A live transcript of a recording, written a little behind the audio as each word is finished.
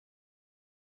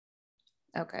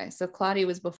Okay, so Claudia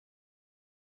was before.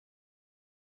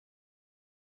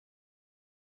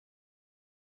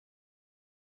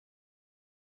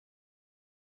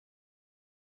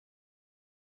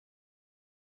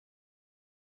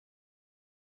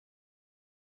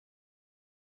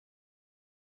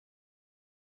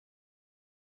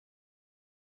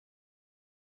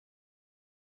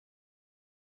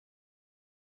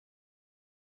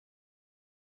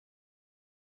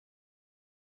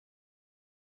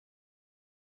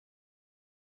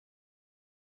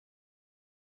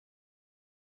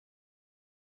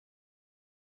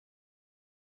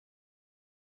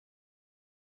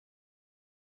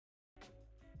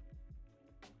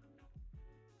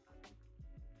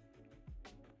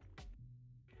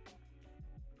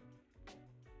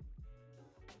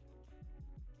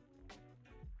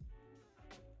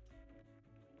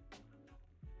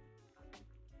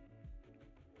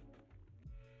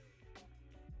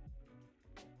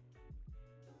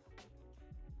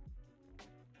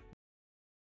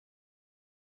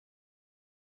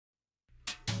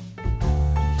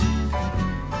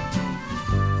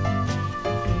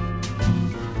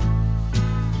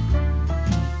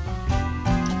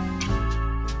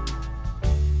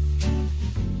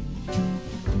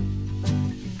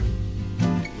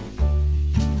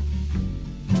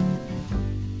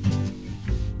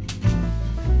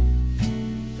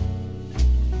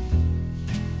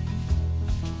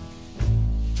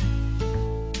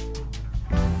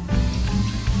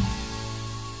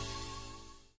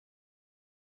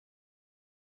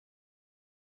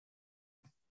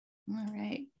 All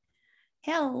right.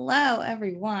 Hello,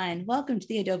 everyone. Welcome to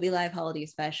the Adobe Live Holiday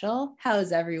Special.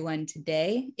 How's everyone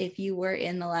today? If you were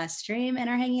in the last stream and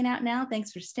are hanging out now,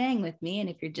 thanks for staying with me. And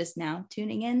if you're just now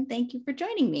tuning in, thank you for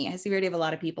joining me. I see we already have a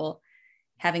lot of people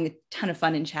having a ton of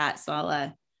fun in chat,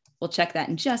 so we'll check that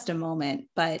in just a moment.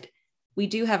 But we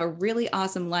do have a really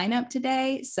awesome lineup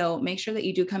today, so make sure that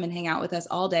you do come and hang out with us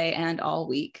all day and all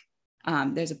week.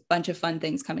 There's a bunch of fun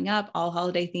things coming up, all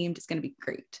holiday themed. It's going to be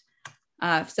great.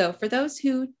 So for those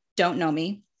who don't know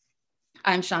me,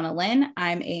 I'm Shauna Lynn.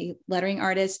 I'm a lettering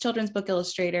artist, children's book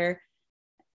illustrator,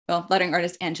 lettering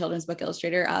artist and children's book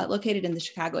illustrator located in the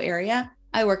Chicago area.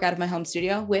 I work out of my home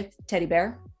studio with Teddy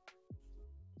Bear.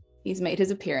 He's made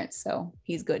his appearance, so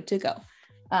he's good to go.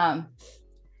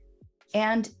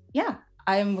 And yeah,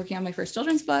 I'm working on my first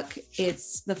children's book.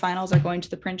 The finals are going to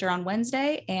the printer on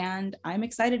Wednesday, and I'm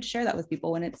excited to share that with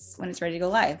people when it's ready to go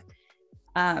live.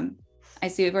 I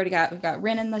see we've got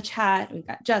Rin in the chat. We've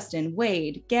got Justin,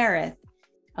 Wade, Gareth,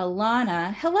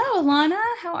 Alana. Hello, Alana.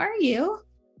 How are you?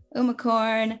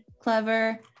 Umacorn,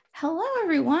 Clever. Hello,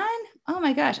 everyone. Oh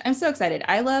my gosh, I'm so excited.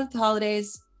 I love the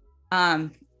holidays. I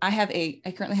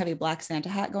currently have a black Santa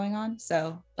hat going on,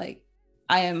 so like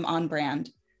I am on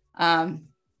brand.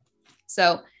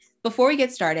 So before we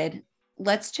get started,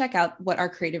 let's check out what our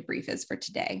creative brief is for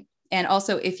today. And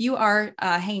also, if you are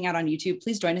hanging out on YouTube,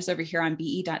 please join us over here on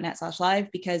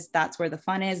be.net/live, because that's where the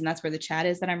fun is and that's where the chat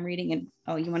is that I'm reading. And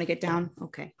oh, you want to get down?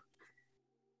 Okay.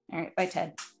 All right. Bye,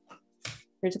 Ted.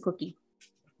 Here's a cookie.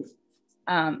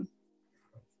 So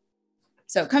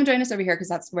come join us over here, because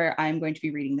that's where I'm going to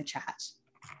be reading the chat.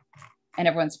 And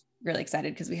everyone's really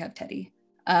excited because we have Teddy.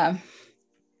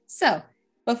 So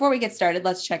before we get started,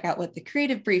 let's check out what the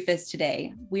creative brief is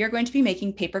today. We are going to be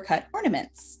making paper cut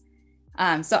ornaments.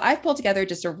 So I've pulled together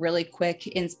just a really quick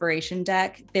inspiration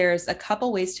deck. There's a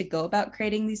couple ways to go about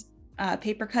creating these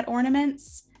paper cut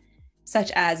ornaments, such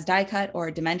as die cut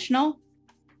or dimensional.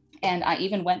 And I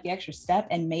even went the extra step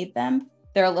and made them.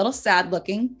 They're a little sad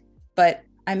looking, but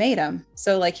I made them.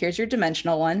 So like, here's your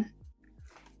dimensional one,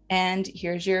 and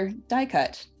here's your die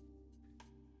cut.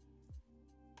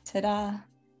 Ta-da.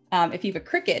 If you have a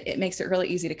Cricut, it makes it really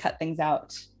easy to cut things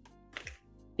out,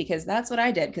 because that's what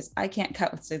I did, because I can't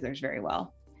cut with scissors very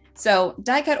well. So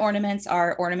die cut ornaments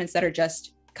are ornaments that are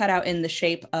just cut out in the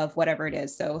shape of whatever it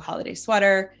is. So holiday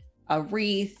sweater, a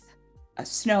wreath, a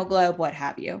snow globe, what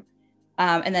have you.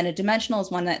 And then a dimensional is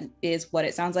one that is what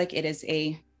it sounds like. It is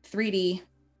a 3D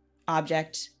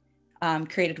object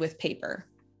created with paper.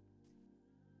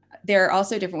 There are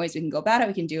also different ways we can go about it.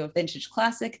 We can do a vintage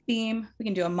classic theme, we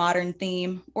can do a modern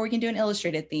theme, or we can do an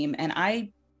illustrated theme. And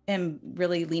I am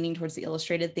really leaning towards the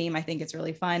illustrated theme. I think it's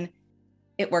really fun.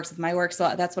 It works with my work,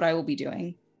 so that's what I will be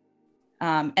doing.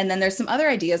 And then there's some other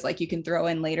ideas like you can throw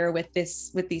in later with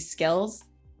these skills.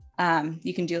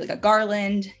 You can do like a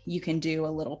garland, you can do a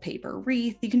little paper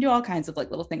wreath, you can do all kinds of like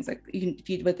little things. Like if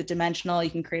you with the dimensional, you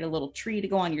can create a little tree to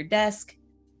go on your desk.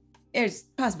 There's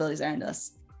possibilities are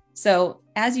endless. So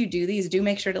as you do these, do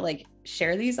make sure to like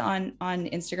share these on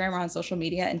Instagram or on social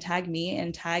media, and tag me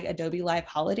and tag Adobe Live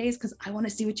Holidays, because I want to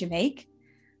see what you make.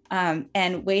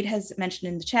 And Wade has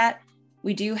mentioned in the chat,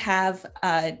 we do have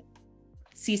a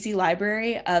CC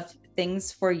library of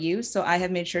things for you. So I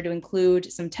have made sure to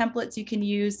include some templates you can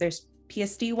use. There's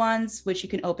PSD ones, which you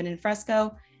can open in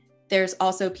Fresco. There's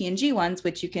also PNG ones,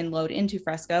 which you can load into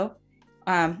Fresco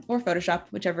or Photoshop,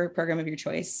 whichever program of your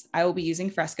choice. I will be using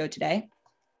Fresco today.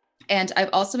 And I've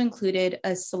also included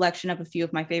a selection of a few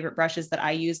of my favorite brushes that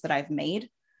I use that I've made.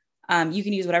 You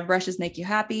can use whatever brushes make you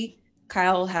happy.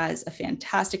 Kyle has a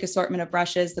fantastic assortment of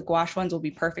brushes. The gouache ones will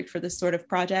be perfect for this sort of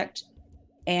project.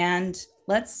 And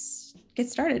let's get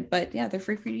started. But yeah, they're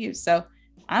free for you to use. So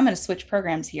I'm going to switch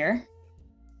programs here.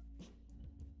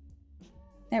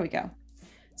 There we go.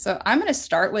 So I'm going to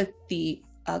start with the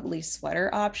ugly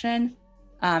sweater option,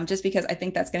 just because I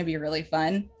think that's going to be really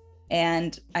fun.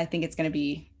 And I think it's going to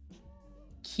be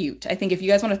cute. I think if you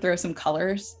guys want to throw some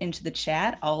colors into the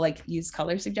chat, I'll like use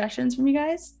color suggestions from you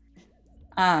guys.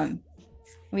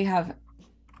 We have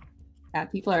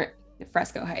people are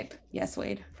Fresco hype. Yes,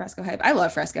 Wade, Fresco hype. I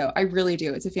love Fresco. I really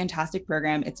do. It's a fantastic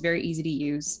program. It's very easy to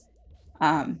use.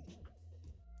 And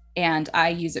I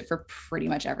use it for pretty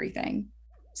much everything.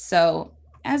 So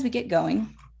as we get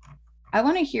going, I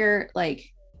want to hear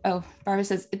like, oh, Barbara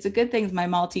says, it's a good thing my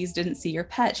Maltese didn't see your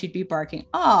pet. She'd be barking.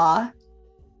 Aw.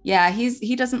 Yeah,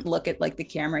 he doesn't look at like the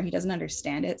camera. He doesn't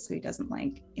understand it. So he doesn't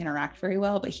like interact very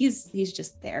well, but he's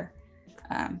just there.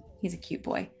 He's a cute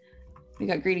boy. We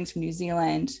got greetings from New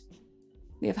Zealand.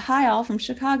 We have hi all from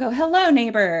Chicago. Hello,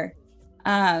 neighbor.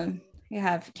 We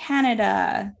have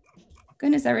Canada.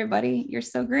 Goodness, everybody, you're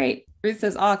so great. Ruth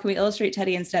says, oh, can we illustrate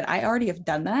Teddy instead? I already have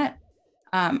done that.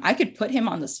 I could put him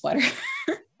on the sweater.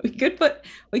 we could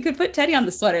put Teddy on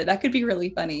the sweater. That could be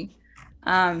really funny.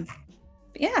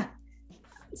 Yeah.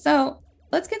 So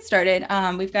let's get started.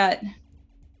 We've got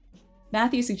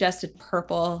Matthew suggested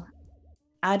purple.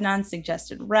 Adnan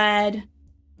suggested red.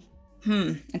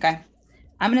 Okay.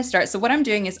 I'm going to start. So what I'm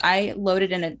doing is I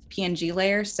loaded in a PNG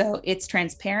layer, so it's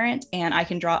transparent and I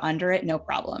can draw under it, no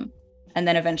problem. And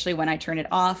then eventually when I turn it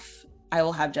off, I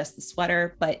will have just the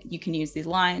sweater, but you can use these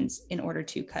lines in order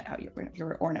to cut out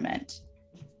your ornament.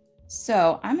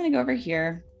 So I'm going to go over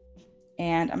here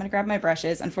and I'm going to grab my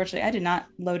brushes. Unfortunately, I did not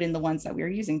load in the ones that we were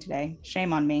using today.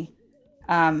 Shame on me.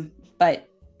 But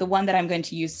the one that I'm going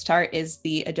to use to start is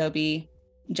the Adobe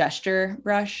gesture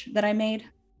brush that I made.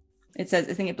 It says,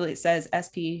 I think it says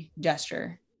SP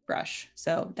gesture brush.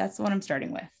 So that's the one I'm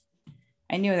starting with.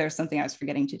 I knew there was something I was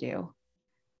forgetting to do.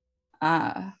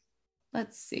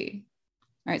 Let's see.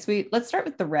 All right, so let's start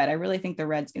with the red. I really think the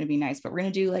red's going to be nice, but we're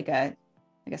going to do like a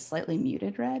slightly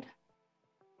muted red.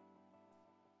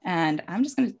 And I'm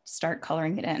just going to start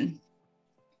coloring it in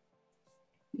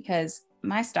because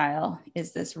my style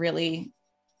is this really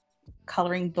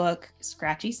coloring book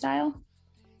scratchy style,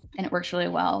 and it works really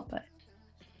well. But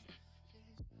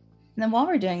and then while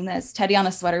we're doing this, Teddy on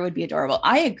a sweater would be adorable.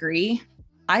 I agree.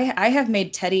 I have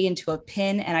made Teddy into a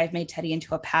pin and I've made Teddy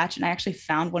into a patch. And I actually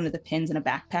found one of the pins in a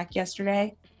backpack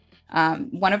yesterday.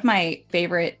 One of my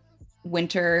favorite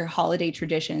winter holiday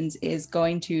traditions is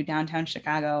going to downtown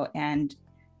Chicago and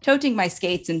toting my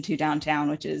skates into downtown,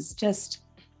 which is just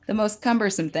the most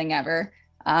cumbersome thing ever,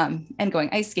 and going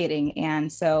ice skating. And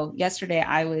so yesterday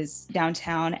I was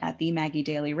downtown at the Maggie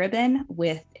Daily Ribbon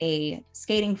with a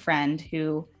skating friend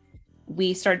who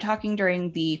we started talking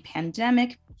during the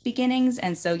pandemic beginnings.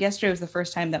 And so yesterday was the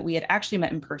first time that we had actually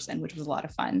met in person, which was a lot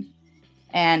of fun.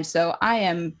 And so I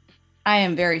am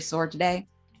very sore today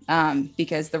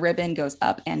because the ribbon goes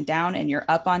up and down and you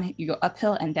go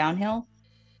uphill and downhill.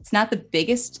 It's not the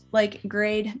biggest like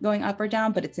grade going up or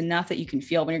down, but it's enough that you can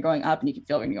feel when you're going up and you can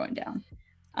feel when you're going down.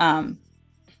 And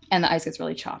the ice gets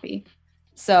really choppy.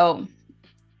 So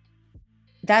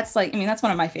that's that's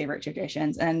one of my favorite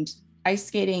traditions. And ice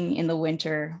skating in the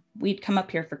winter, we'd come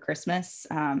up here for Christmas.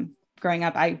 Growing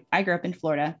up, I grew up in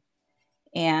Florida,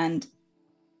 and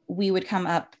we would come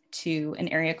up to an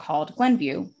area called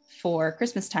Glenview for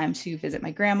Christmas time to visit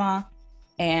my grandma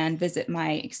and visit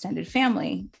my extended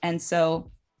family. And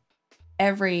so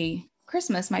every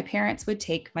Christmas, my parents would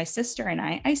take my sister and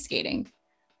I ice skating.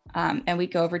 And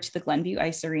we'd go over to the Glenview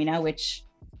Ice Arena, which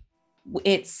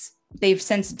they've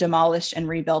since demolished and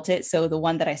rebuilt it. So the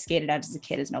one that I skated at as a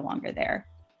kid is no longer there.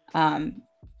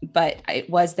 But it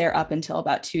was there up until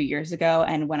about 2 years ago.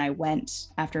 And when I went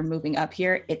after moving up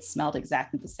here, it smelled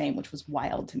exactly the same, which was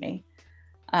wild to me.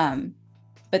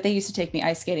 But they used to take me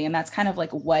ice skating, and that's kind of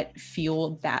like what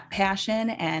fueled that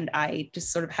passion. And I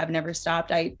just sort of have never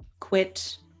stopped. I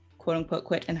quit, quote unquote,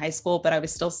 quit in high school, but I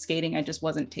was still skating. I just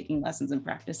wasn't taking lessons and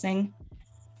practicing.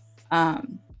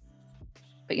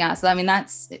 But yeah, so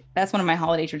that's one of my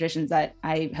holiday traditions that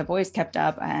I have always kept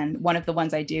up. And one of the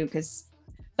ones I do, because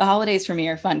the holidays for me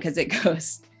are fun because it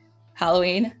goes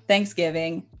Halloween,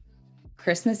 Thanksgiving,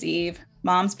 Christmas Eve,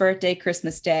 Mom's birthday,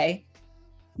 Christmas Day,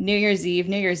 New Year's Eve,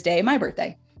 New Year's Day, my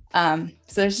birthday. So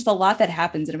there's just a lot that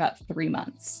happens in about 3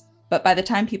 months. But by the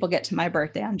time people get to my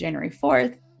birthday on January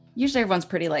 4th, usually everyone's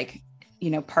pretty like,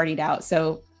 partied out.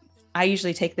 So I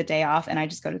usually take the day off and I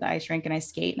just go to the ice rink and I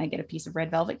skate and I get a piece of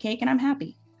red velvet cake and I'm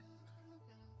happy.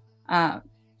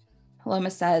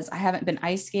 Paloma says, I haven't been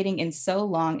ice skating in so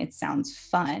long. It sounds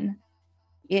fun.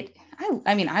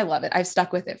 I love it. I've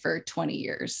stuck with it for 20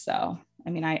 years. So,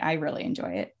 I really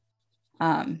enjoy it.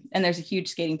 And there's a huge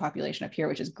skating population up here,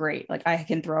 which is great. Like I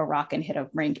can throw a rock and hit a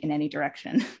rink in any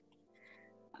direction.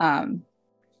 And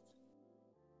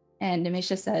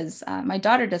Demisha says, my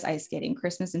daughter does ice skating.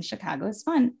 Christmas in Chicago is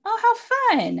fun. Oh, how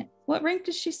fun. What rink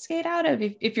does she skate out of?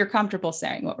 If you're comfortable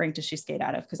saying, what rink does she skate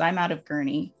out of? Because I'm out of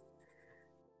Gurney.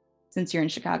 Since you're in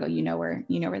Chicago, you know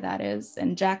where that is.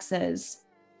 And Jack says,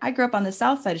 I grew up on the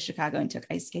south side of Chicago and took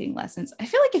ice skating lessons. I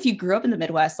feel like if you grew up in the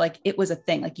Midwest, like it was a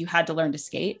thing, like you had to learn to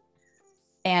skate.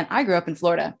 And I grew up in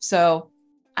Florida, so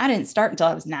I didn't start until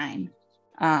I was 9.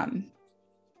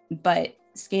 But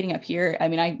skating up here,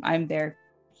 I'm there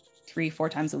 3-4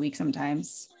 times a week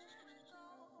sometimes.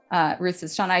 Ruth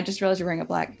says, Shauna, I just realized you're wearing a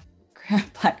black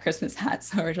Christmas hat.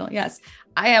 So original. Yes,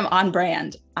 I am on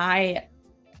brand.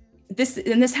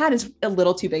 This hat is a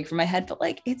little too big for my head, but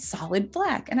like it's solid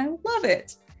black and I love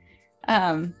it.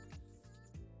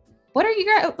 What are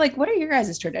your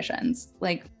guys' traditions?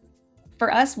 Like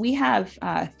for us, we have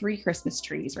 3 Christmas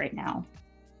trees right now.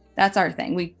 That's our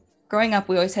thing. Growing up,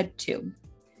 we always had 2.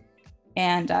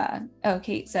 And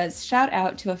Kate says, shout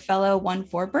out to a fellow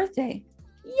 1/4 birthday.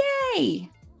 Yay!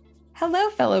 Hello,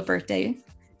 fellow birthday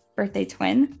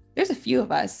twin. There's a few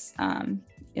of us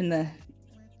in the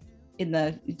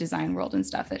design world and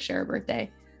stuff that share a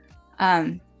birthday.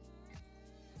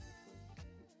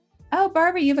 Oh,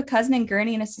 Barbara, you have a cousin in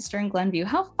Gurney and a sister in Glenview.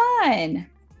 How fun.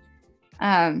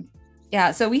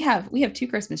 Yeah, so we have 2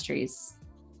 Christmas trees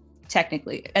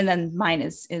technically, and then mine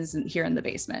is here in the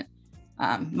basement.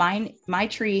 My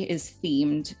tree is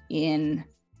themed in,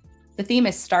 the theme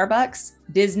is Starbucks,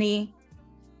 Disney,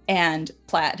 and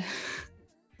plaid.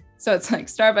 So it's like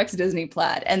Starbucks, Disney,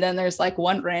 plaid. And then there's like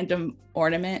one random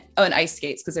ornament. Oh, and ice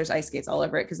skates, because there's ice skates all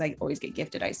over it, because I always get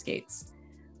gifted ice skates.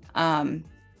 And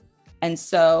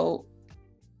so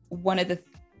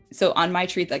so on my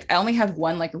tree, like I only have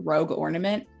one like rogue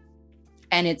ornament,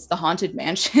 and it's the Haunted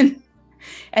Mansion.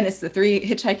 And it's the 3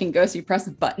 hitchhiking ghosts. You press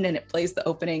a button and it plays the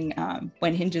opening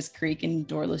When Hinges Creak in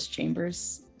Doorless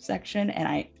Chambers section. And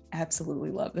I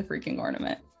absolutely love the freaking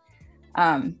ornament.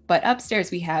 But upstairs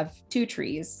we have 2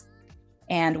 trees,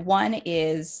 and one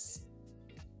is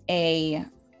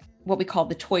what we call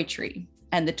the toy tree.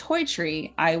 And the toy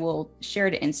tree, I will share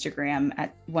to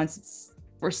Instagram once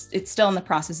it's still in the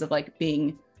process of like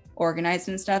being organized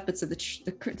and stuff. But so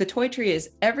the toy tree is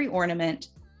every ornament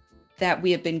that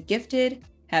we have been gifted,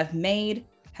 have made,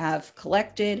 have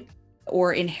collected,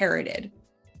 or inherited.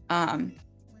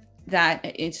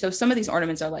 So some of these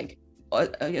ornaments are like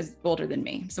older than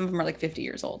me. Some of them are like 50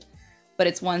 years old, but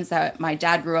it's ones that my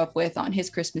dad grew up with on his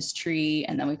Christmas tree.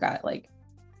 And then we've got like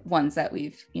ones that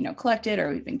we've, collected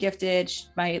or we've been gifted.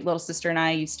 My little sister and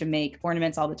I used to make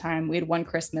ornaments all the time. We had one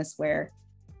Christmas where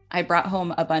I brought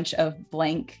home a bunch of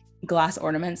blank glass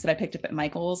ornaments that I picked up at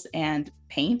Michael's and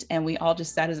paint. And we all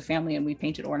just sat as a family and we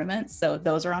painted ornaments. So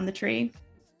those are on the tree.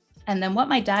 And then what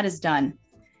my dad has done,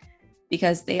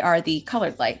 because they are the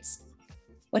colored lights,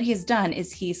 what he has done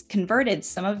is he's converted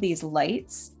some of these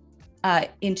lights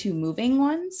into moving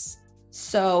ones.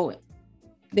 So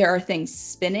there are things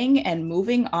spinning and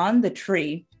moving on the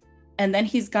tree. And then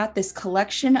he's got this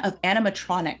collection of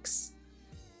animatronics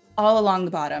all along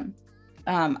the bottom.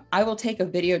 I will take a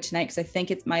video tonight because I think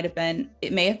it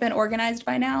may have been organized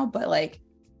by now, but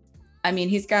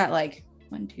he's got like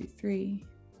 1, 2, 3,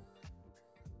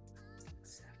 6,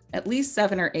 7, at least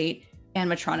 7 or 8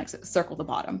 animatronics that circle the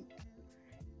bottom.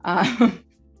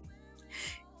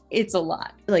 It's a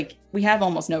lot. Like we have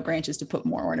almost no branches to put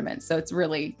more ornaments. So it's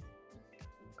really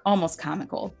almost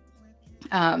comical.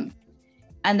 And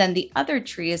then the other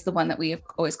tree is the one that we have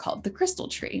always called the crystal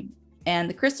tree. And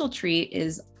the crystal tree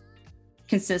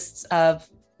consists of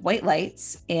white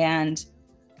lights and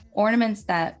ornaments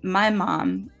that my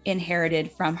mom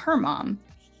inherited from her mom.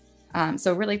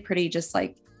 So really pretty, just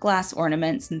like glass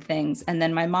ornaments and things. And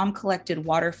then my mom collected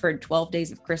Waterford 12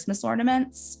 Days of Christmas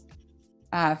ornaments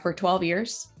for 12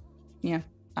 years. Yeah,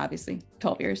 obviously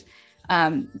 12 years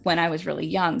when I was really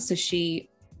young. So she's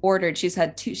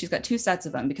got 2 sets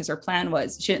of them because her plan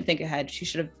was, she didn't think ahead.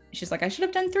 She's like, I should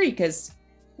have done 3 because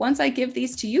once I give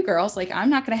these to you girls, like, I'm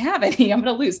not going to have any. I'm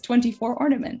going to lose 24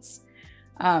 ornaments.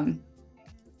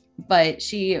 But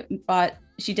she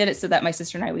did it so that my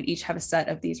sister and I would each have a set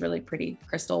of these really pretty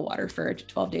crystal Waterford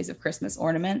 12 Days of Christmas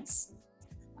ornaments.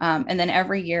 And then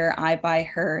every year I buy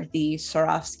her the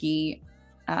Swarovski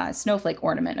snowflake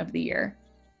ornament of the year.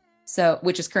 So,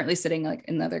 which is currently sitting like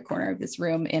in the other corner of this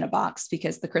room in a box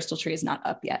because the crystal tree is not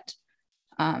up yet.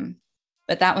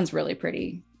 But that one's really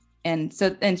pretty. And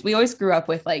we always grew up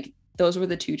with like, those were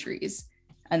the two trees.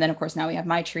 And then of course now we have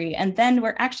my tree. And then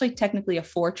we're actually technically a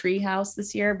 4-tree house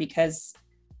this year because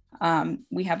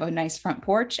we have a nice front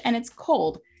porch and it's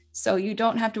cold. So you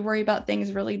don't have to worry about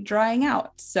things really drying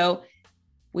out. So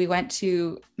we went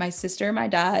to my sister, my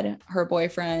dad, her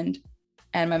boyfriend,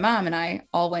 and my mom and I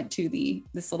all went to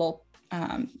this little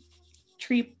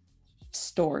tree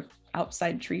store,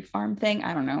 outside tree farm thing.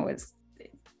 I don't know.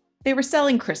 They were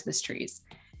selling Christmas trees.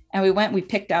 And we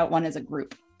picked out one as a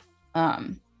group.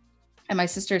 And my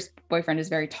sister's boyfriend is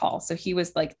very tall. So he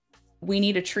was like, we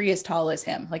need a tree as tall as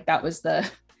him. Like that was the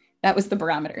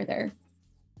barometer there.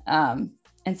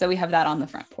 And so we have that on the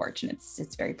front porch and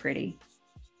it's very pretty.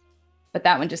 But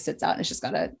that one just sits out and it's just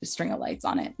got a string of lights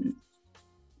on it. And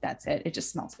that's it. It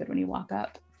just smells good when you walk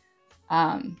up.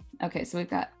 Okay, so we've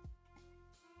got,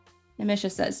 Amisha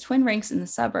says, Twin Rinks in the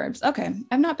suburbs. Okay,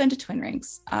 I've not been to Twin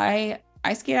Rinks. I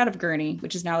skate out of Gurney,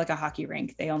 which is now like a hockey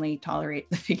rink. They only tolerate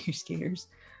the figure skaters.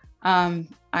 I'm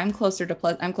close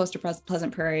to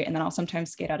Pleasant Prairie, and then I'll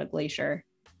sometimes skate out of Glacier.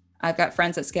 I've got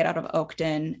friends that skate out of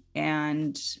Oakton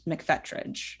and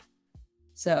McFettridge.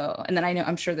 So, and then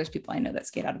I'm sure there's people I know that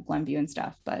skate out of Glenview and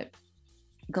stuff, but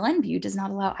Glenview does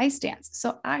not allow ice dance.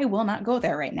 So I will not go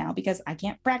there right now because I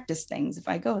can't practice things if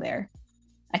I go there.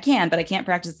 I can, but I can't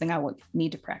practice the thing I would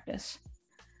need to practice.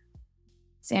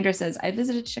 Sandra says, I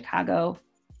visited Chicago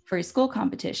for a school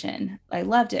competition. I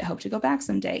loved it. Hope to go back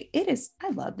someday. I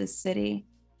love this city.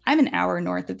 I'm an hour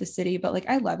north of the city, but like,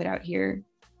 I love it out here.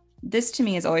 This to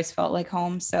me has always felt like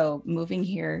home. So moving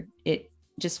here, it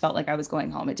just felt like I was going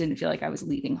home. It didn't feel like I was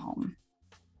leaving home.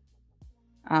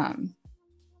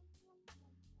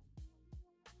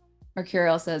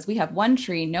 Mercurial says, we have one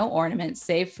tree, no ornaments,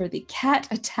 save for the cat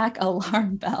attack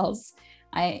alarm bells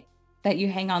that you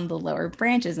hang on the lower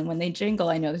branches. And when they jingle,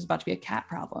 I know there's about to be a cat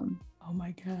problem. Oh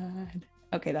my God.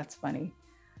 Okay, that's funny.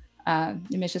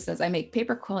 Amisha says, I make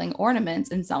paper quilling ornaments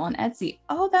and sell on Etsy.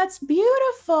 Oh, that's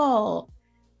beautiful.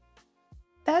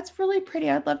 That's really pretty.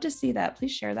 I'd love to see that.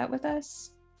 Please share that with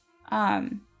us.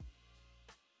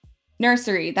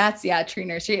 Nursery. Tree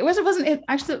nursery. It wasn't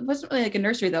really like a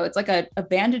nursery though. It's like a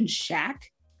abandoned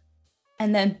shack.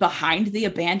 And then behind the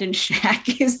abandoned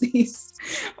shack is these,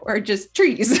 or just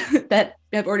trees that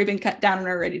have already been cut down and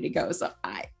are ready to go. So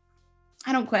I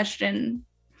don't question.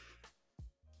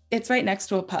 It's right next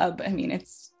to a pub. I mean,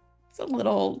 it's a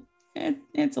little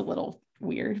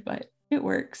weird, but it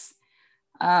works.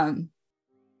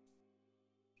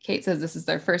 Kate says this is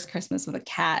their first Christmas with a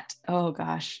cat. Oh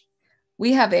gosh.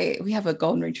 We have a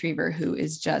golden retriever who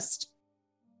is just,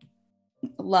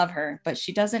 love her, but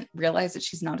she doesn't realize that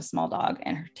she's not a small dog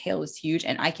and her tail is huge.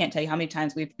 And I can't tell you how many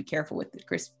times we have to be careful with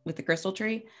the crystal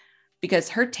tree because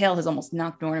her tail has almost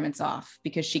knocked ornaments off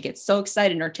because she gets so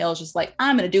excited and her tail is just like,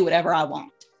 I'm going to do whatever I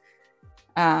want.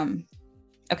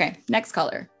 Okay, next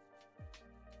color.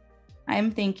 I'm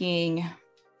thinking,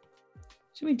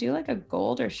 should we do like a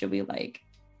gold or should we like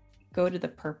go to the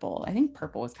purple? I think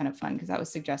purple was kind of fun because that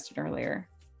was suggested earlier.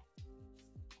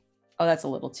 Oh, that's a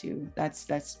little too, that's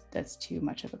too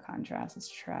much of a contrast. Let's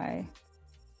try.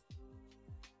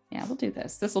 Yeah, we'll do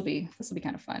this. This will be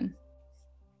kind of fun.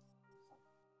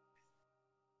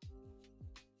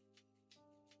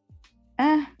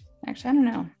 Actually, I don't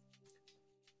know.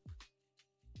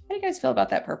 How do you guys feel about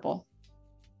that purple?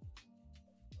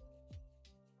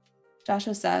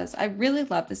 Joshua says, I really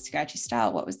love the sketchy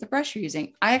style. What was the brush you're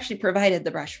using? I actually provided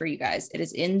the brush for you guys. It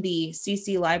is in the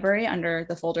CC library under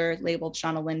the folder labeled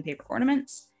Shauna Lynn paper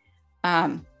ornaments.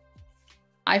 I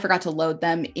forgot to load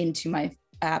them into my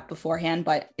app beforehand,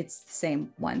 but it's the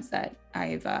same ones that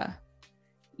I'm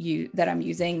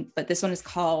using. But this one is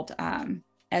called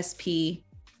SP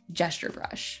Gesture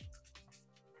Brush.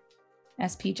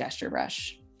 SP Gesture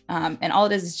Brush. And all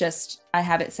it is just, I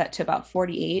have it set to about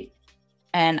 48.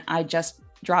 And I just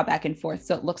draw back and forth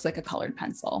so it looks like a colored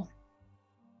pencil.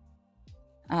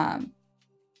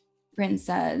 Bryn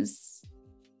says,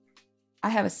 I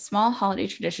have a small holiday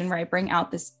tradition where I bring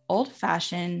out this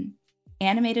old-fashioned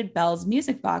animated bells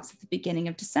music box at the beginning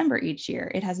of December each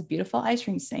year. It has a beautiful ice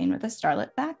cream scene with a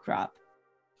starlit backdrop.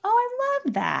 Oh, I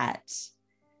love that.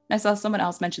 And I saw someone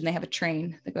else mention they have a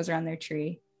train that goes around their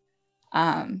tree.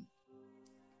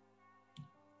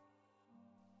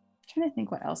 trying to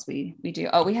think what else we do.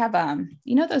 Oh, we have,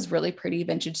 you know, those really pretty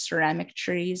vintage ceramic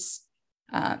trees.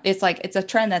 It's a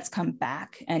trend that's come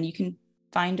back, and you can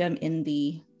find them in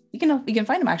you can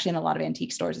find them actually in a lot of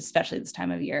antique stores, especially this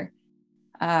time of year.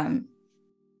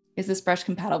 Is this brush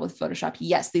compatible with Photoshop?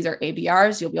 Yes, these are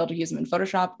ABRs. You'll be able to use them in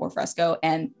Photoshop or Fresco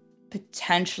and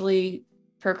potentially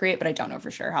Procreate, but I don't know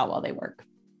for sure how well they work.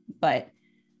 But,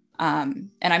 and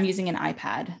I'm using an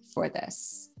iPad for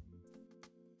this.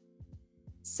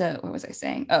 So what was I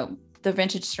saying? Oh, the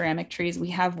vintage ceramic trees. We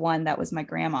have one that was my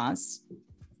grandma's,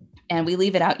 and we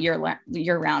leave it out year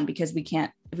round because we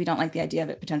don't like the idea of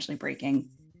it potentially breaking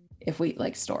if we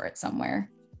like store it somewhere.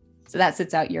 So that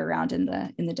sits out year round in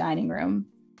the dining room.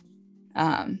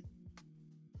 And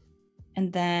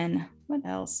then what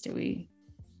else do we,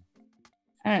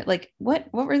 I don't know, like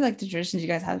what were like the traditions you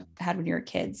guys had when you were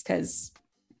kids? Because,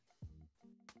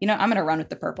 you know, I'm going to run with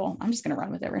the purple. I'm just going to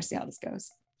run with it. We're going to see how this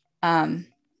goes.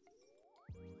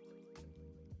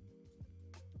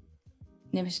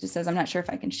 Nimish just says, I'm not sure if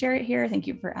I can share it here. Thank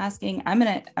you for asking. I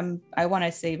want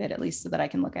to save it at least so that I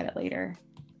can look at it later,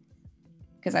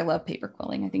 because I love paper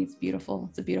quilling. I think it's beautiful.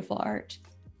 It's a beautiful art.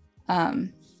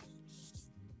 One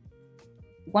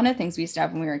of the things we used to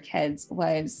have when we were kids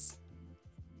was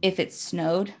if it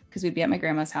snowed, because we'd be at my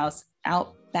grandma's house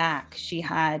out back, she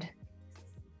had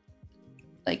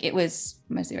like, let me see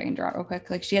if I can draw it real quick.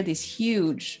 Like she had these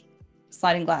huge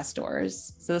sliding glass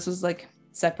doors. So this was like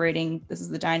separating, this is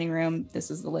the dining room,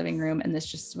 this is the living room, and this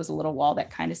just was a little wall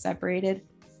that kind of separated.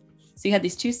 So you had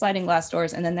these two sliding glass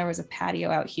doors, and then there was a patio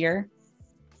out here.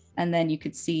 And then you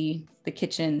could see the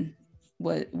kitchen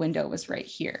window was right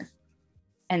here.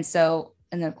 And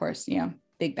then of course, you know,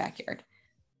 big backyard.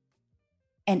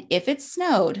 And if it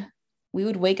snowed, we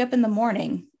would wake up in the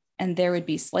morning and there would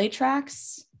be sleigh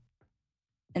tracks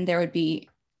and there would be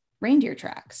reindeer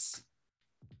tracks.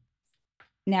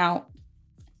 Now,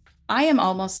 I am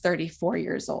almost 34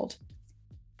 years old,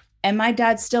 and my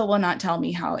dad still will not tell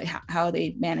me how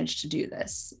they managed to do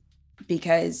this,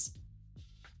 because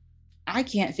I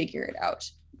can't figure it out.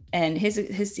 And his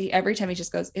every time he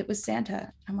just goes, it was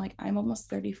Santa. I'm like, I'm almost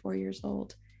 34 years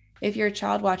old. If you're a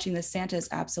child watching this, Santa is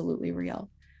absolutely real.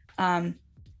 But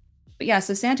yeah,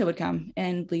 so Santa would come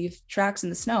and leave tracks in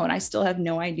the snow, and I still have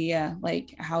no idea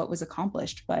like how it was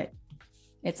accomplished, but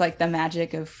it's like the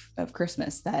magic of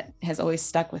Christmas that has always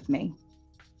stuck with me.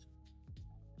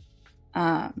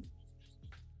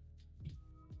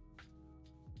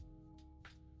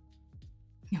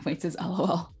 Wait says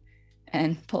LOL.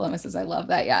 And Paloma says, I love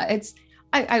that. Yeah,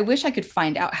 I wish I could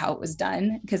find out how it was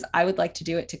done, because I would like to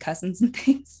do it to cousins and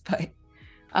things, but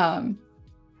I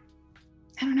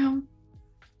don't know.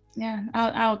 Yeah,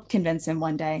 I'll convince him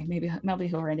one day. Maybe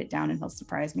he'll write it down and he'll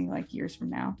surprise me like years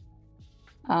from now.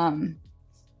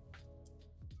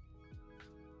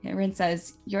 Rin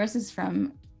says, yours is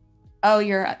from,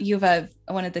 you have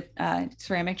one of the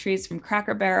ceramic trees from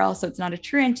Cracker Barrel, so it's not a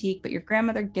true antique, but your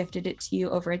grandmother gifted it to you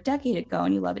over a decade ago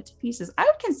and you love it to pieces. I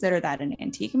would consider that an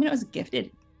antique. I mean, it was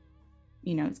gifted,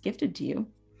 you know, it's gifted to you.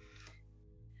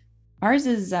 Ours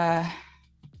is, I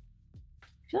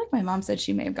feel like my mom said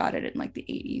she may have got it in like the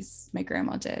 80s. My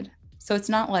grandma did. So it's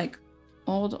not like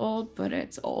old, but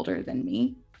it's older than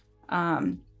me. I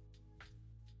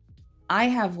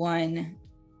have one.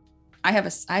 I have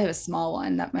a small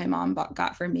one that my mom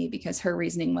got for me because her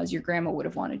reasoning was your grandma would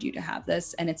have wanted you to have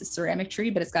this, and it's a ceramic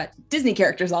tree, but it's got Disney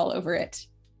characters all over it.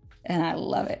 And I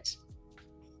love it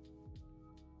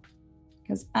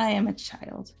because I am a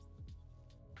child.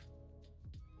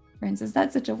 Ren says,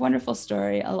 that's such a wonderful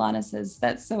story. Alana says,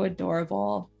 that's so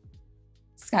adorable.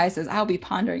 Sky says, I'll be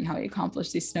pondering how he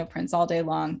accomplished these snow prints all day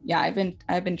long. Yeah, I've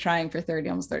been trying for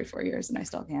almost 34 years and I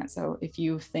still can't. So if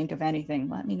you think of anything,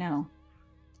 let me know.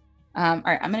 All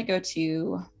right, I'm gonna go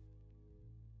to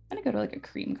like a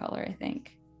cream color, I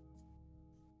think.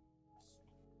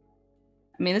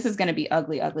 I mean, this is gonna be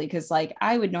ugly because like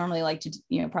I would normally like to,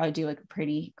 you know, probably do like a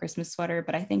pretty Christmas sweater,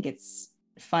 but I think it's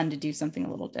fun to do something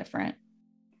a little different.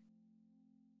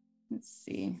 Let's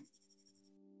see.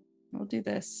 We'll do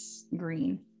this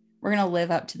green. We're gonna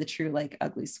live up to the true like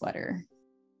ugly sweater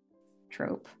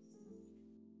trope.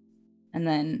 And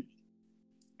then,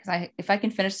 because if I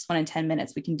can finish this one in 10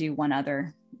 minutes, we can do one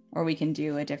other, or we can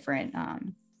do a different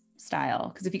style.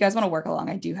 Because if you guys want to work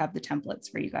along, I do have the templates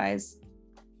for you guys.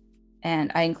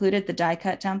 And I included the die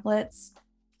cut templates,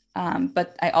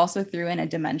 but I also threw in a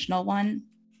dimensional one,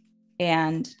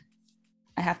 and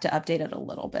I have to update it a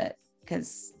little bit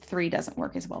because 3 doesn't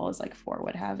work as well as like 4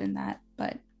 would have in that,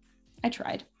 but I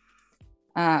tried.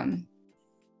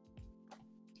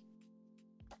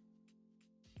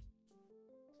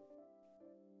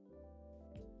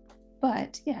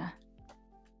 But yeah,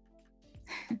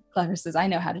 Clever says, I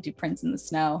know how to do prints in the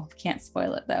snow. Can't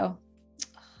spoil it though.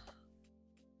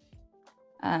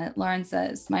 Lauren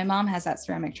says, my mom has that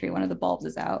ceramic tree. One of the bulbs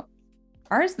is out.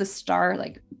 Ours, the star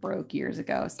like broke years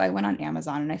ago. So I went on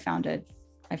Amazon and I found a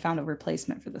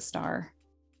replacement for the star.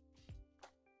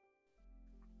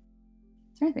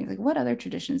 Is there anything like, what other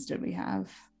traditions did we have?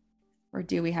 Or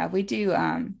do we have? We do,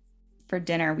 for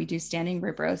dinner, we do standing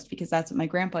rib roast because that's what my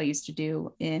grandpa used to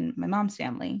do in my mom's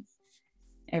family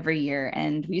every year.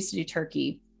 And we used to do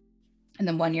turkey. And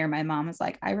then one year my mom was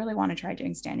like, I really want to try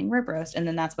doing standing rib roast. And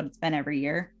then that's what it's been every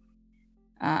year.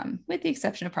 With the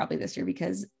exception of probably this year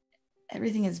because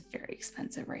everything is very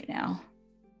expensive right now.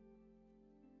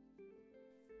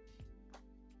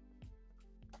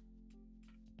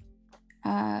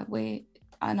 Wait,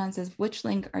 Adnan says, which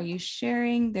link are you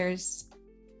sharing? There's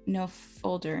no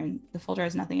folder and the folder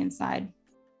has nothing inside.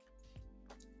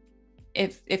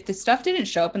 If the stuff didn't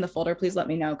show up in the folder, please let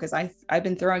me know because I've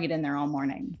been throwing it in there all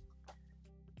morning.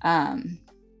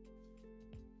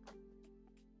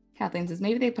 Kathleen says,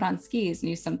 maybe they put on skis and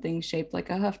use something shaped like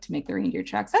a hoof to make the reindeer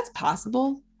tracks. That's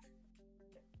possible.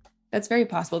 That's very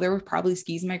possible. There were probably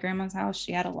skis in my grandma's house.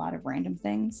 She had a lot of random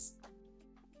things.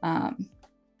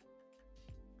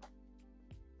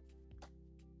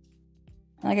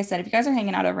 Like I said, if you guys are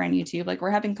hanging out over on YouTube, like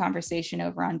we're having conversation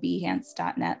over on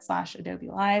behance.net/Adobe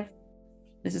Live.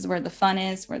 This is where the fun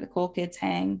is, where the cool kids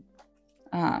hang.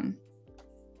 We're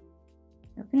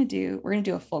gonna do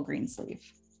a full green sleeve.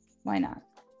 Why not?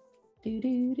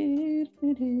 Okay,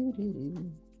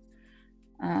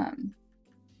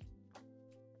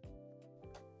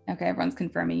 everyone's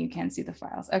confirming you can see the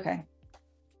files. Okay.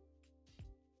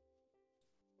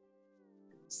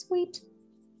 Sweet.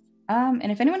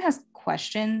 And if anyone has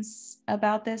questions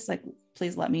about this, like,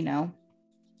 please let me know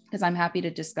because I'm happy to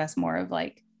discuss more of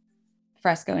like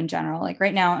Fresco in general. Like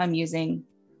right now I'm using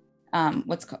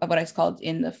what I've called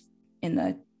in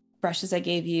the brushes I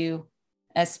gave you,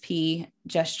 SP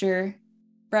gesture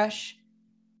brush.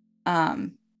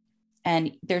 And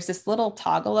there's this little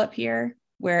toggle up here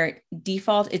where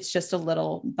default, it's just a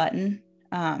little button.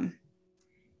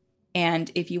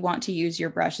 And if you want to use your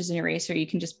brush as an eraser, you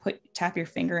can just tap your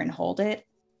finger and hold it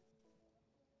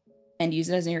and use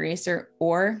it as an eraser,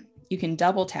 or you can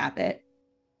double tap it.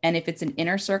 And if it's an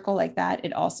inner circle like that,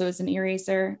 it also is an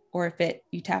eraser. Or if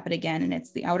you tap it again and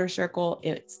it's the outer circle,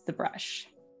 it's the brush.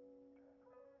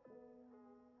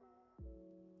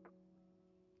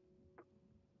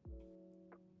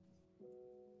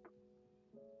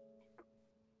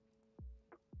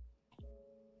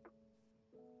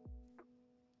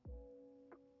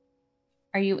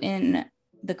 Are you in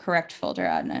the correct folder,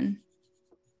 Adnan?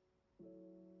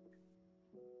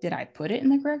 Did I put it in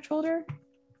the correct folder?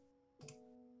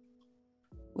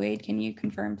 Wade, can you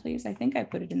confirm, please? I think I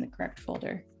put it in the correct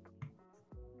folder.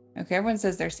 Okay, everyone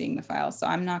says they're seeing the file, so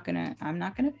I'm not gonna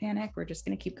panic. We're just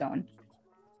gonna keep going.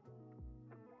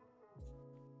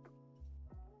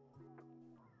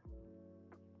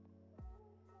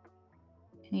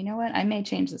 And you know what? I may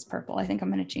change this purple. I think I'm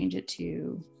gonna change it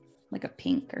to like a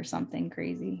pink or something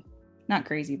crazy. Not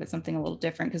crazy, but something a little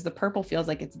different because the purple feels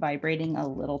like it's vibrating a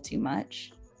little too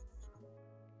much.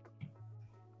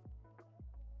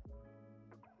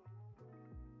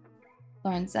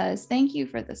 Lauren says, thank you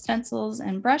for the stencils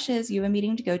and brushes. You have a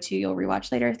meeting to go to. You'll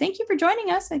rewatch later. Thank you for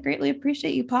joining us. I greatly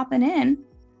appreciate you popping in.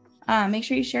 Make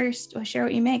sure you share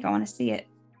what you make. I want to see it.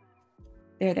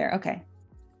 There. Okay.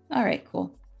 All right,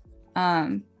 cool.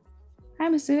 Hi,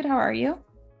 Masood. How are you?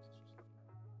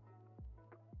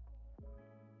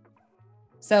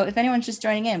 So if anyone's just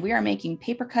joining in, we are making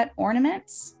paper cut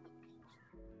ornaments.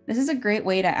 This is a great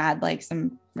way to add like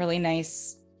some really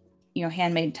nice,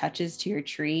 handmade touches to your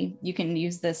tree. You can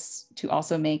use this to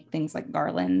also make things like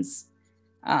garlands,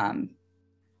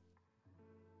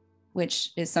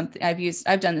 which is something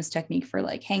I've done this technique for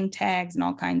like hang tags and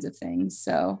all kinds of things.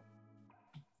 So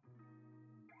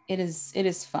it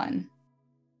is fun.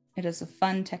 It is a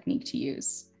fun technique to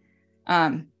use.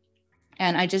 And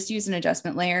I just used an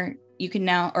adjustment layer. You can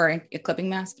now, or a clipping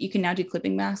mask, you can now do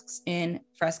clipping masks in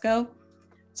Fresco.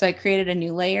 So I created a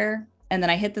new layer and then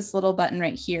I hit this little button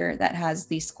right here that has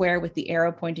the square with the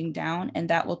arrow pointing down, and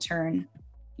that will turn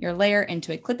your layer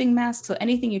into a clipping mask. So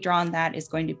anything you draw on that is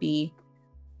going to be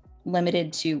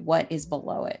limited to what is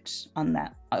below it on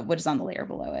that, what is on the layer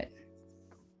below it.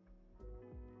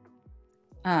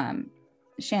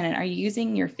 Shannon, are you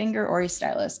using your finger or a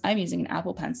stylus? I'm using an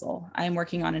Apple Pencil. I'm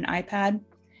working on an iPad.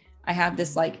 I have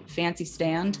this like fancy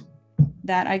stand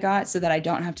that I got so that I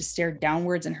don't have to stare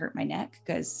downwards and hurt my neck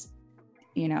because,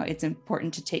 it's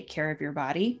important to take care of your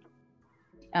body.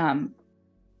 And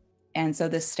so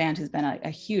this stand has been a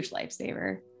huge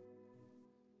lifesaver.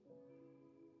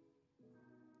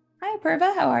 Hi,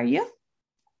 Purva. How are you?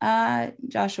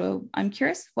 Joshua, I'm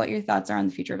curious what your thoughts are on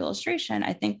the future of illustration.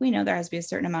 I think we know there has to be a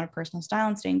certain amount of personal style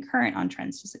and staying current on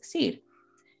trends to succeed.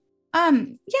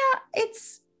 Yeah,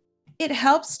 it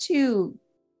helps to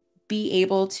be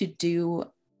able to do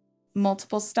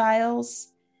multiple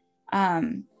styles.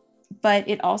 But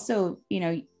it also,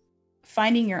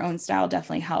 finding your own style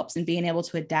definitely helps, and being able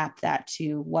to adapt that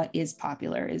to what is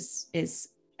popular is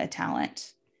a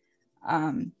talent.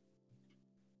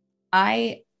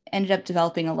 I ended up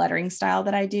developing a lettering style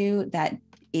that I do that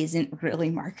isn't really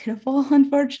marketable,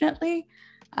 unfortunately.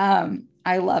 I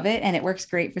love it, and it works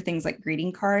great for things like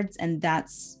greeting cards, and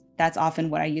that's often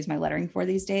what I use my lettering for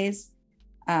these days.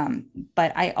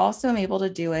 But I also am able to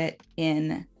do it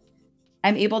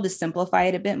I'm able to simplify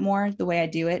it a bit more the way I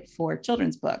do it for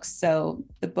children's books. So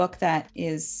the book that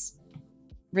is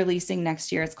releasing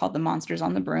next year, it's called The Monsters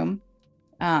on the Broom.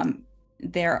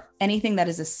 Anything that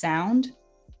is a sound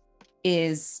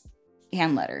is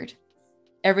hand lettered.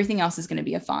 Everything else is going to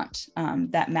be a font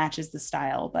that matches the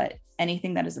style, but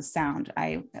anything that is a sound,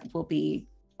 I will be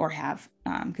or have,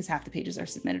 because half the pages are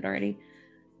submitted already,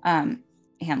 hand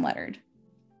lettered.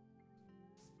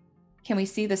 Can we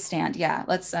see the stand? Yeah,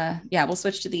 let's, we'll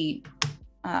switch to the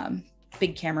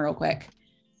big camera real quick.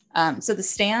 So the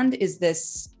stand is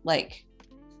this like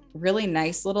really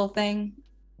nice little thing.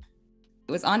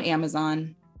 It was on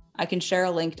Amazon. I can share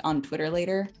a link on Twitter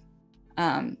later.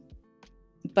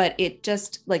 But it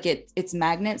just like it's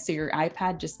magnets. So your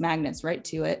iPad just magnets right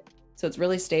to it. So it's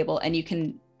really stable, and you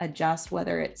can adjust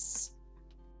whether it's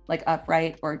like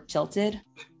upright or tilted.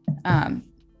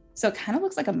 So it kind of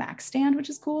looks like a Mac stand, which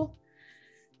is cool.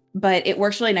 But it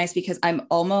works really nice because I'm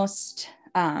almost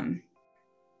level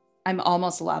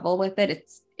with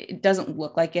it. It doesn't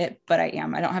look like it, but I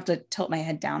am. I don't have to tilt my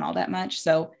head down all that much.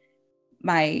 So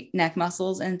my neck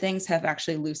muscles and things have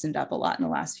actually loosened up a lot in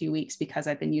the last few weeks because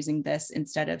I've been using this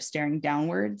instead of staring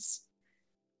downwards.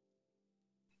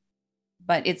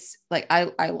 But it's like,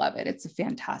 I love it. It's a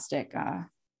fantastic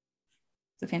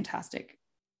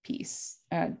piece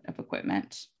of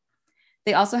equipment.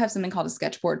 They also have something called a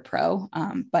Sketchboard Pro,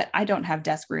 but I don't have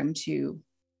desk room to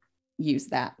use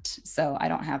that. So I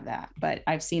don't have that, but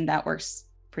I've seen that works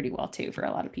pretty well too for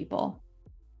a lot of people.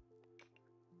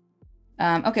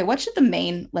 Okay, what should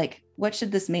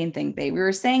this main thing be? We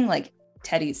were saying like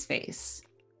Teddy's face.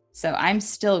 So I'm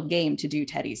still game to do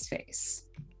Teddy's face.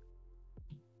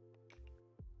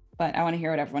 But I want to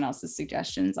hear what everyone else's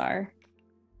suggestions are.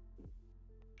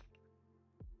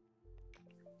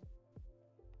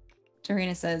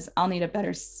 Tarina says, I'll need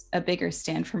a bigger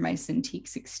stand for my Cintiq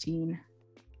 16.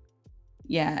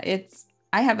 Yeah,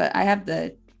 I have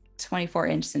the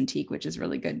 24-inch Cintiq, which is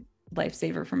really good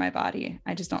lifesaver for my body.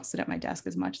 I just don't sit at my desk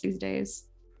as much these days.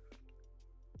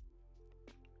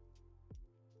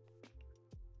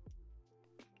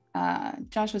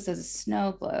 Joshua says a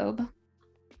snow globe.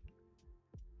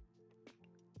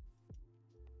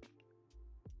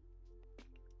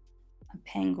 A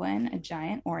penguin, a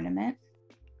giant ornament.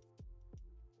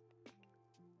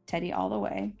 Teddy all the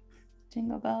way.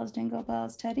 Jingle bells,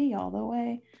 Teddy all the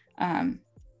way. Yeah.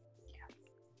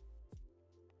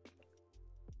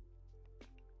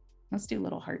 Let's do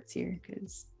little hearts here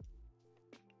because.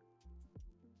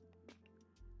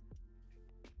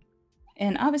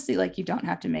 And obviously, like, you don't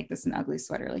have to make this an ugly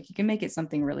sweater. Like, you can make it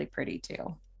something really pretty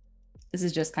too. This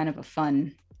is just kind of a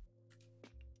fun,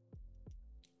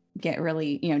 get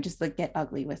really, just like get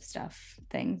ugly with stuff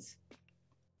things.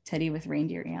 Teddy with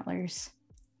reindeer antlers.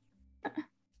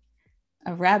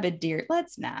 A rabid deer.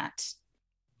 Let's not.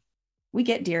 We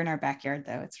get deer in our backyard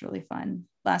though. It's really fun.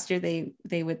 Last year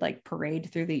they would like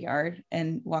parade through the yard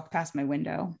and walk past my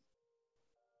window.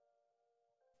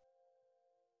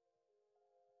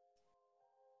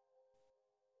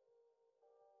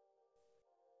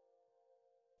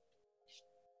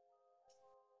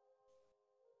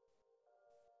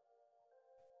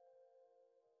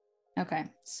 Okay,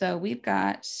 so we've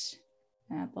got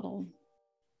little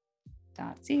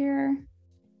dots here.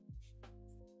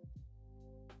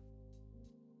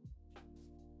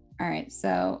 All right,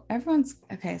 so everyone's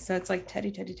okay. So it's like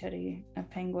Teddy, a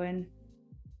penguin.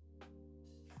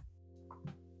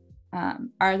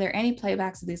 Are there any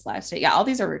playbacks of these lives today? Yeah, all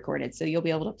these are recorded, so you'll be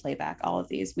able to play back all of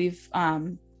these. We've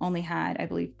only had, I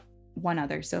believe, one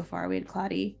other so far. We had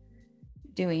Claudie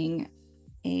doing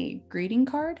a greeting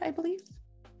card, I believe.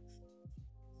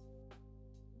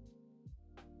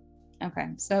 Okay,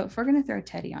 so if we're gonna throw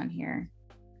Teddy on here,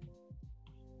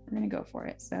 we're gonna go for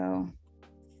it. So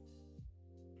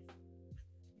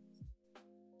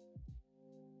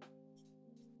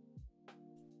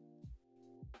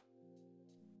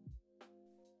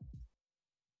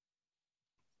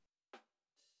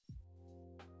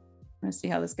gonna see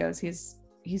how this goes.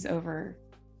 He's over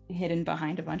hidden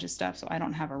behind a bunch of stuff, so I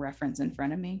don't have a reference in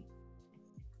front of me.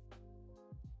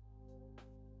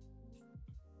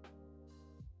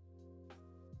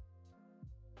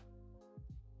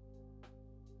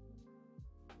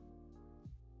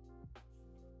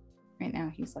 Right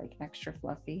now he's like extra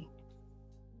fluffy.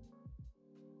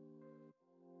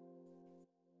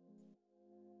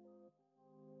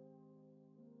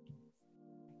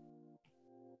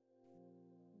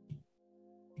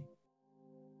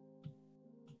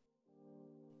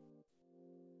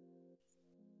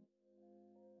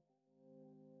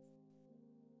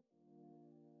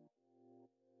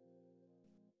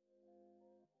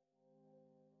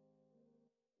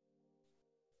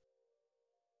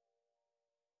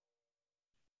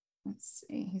 Let's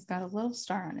see, he's got a little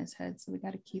star on his head, so we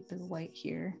got to keep the white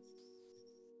here.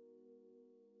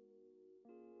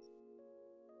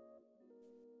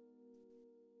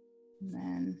 And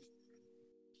then,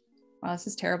 wow, this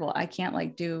is terrible. I can't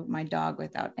like do my dog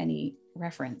without any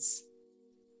reference.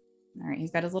 All right,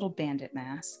 he's got his little bandit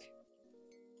mask.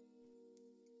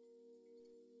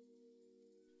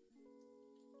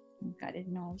 Got his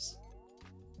nose.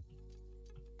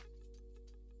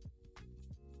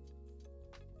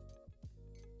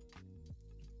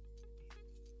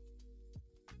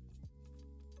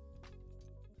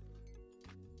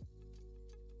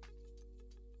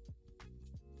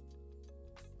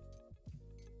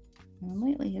 And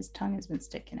lately his tongue has been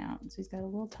sticking out, so he's got a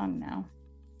little tongue now.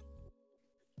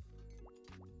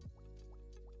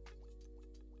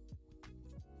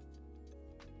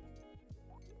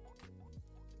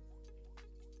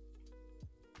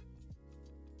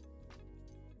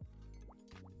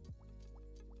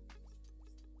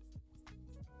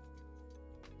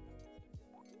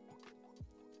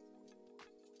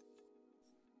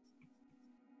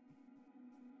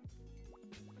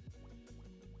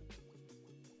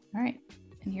 All right,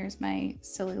 and here's my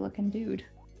silly looking dude.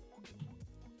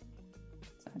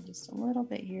 So just a little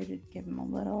bit here to give him a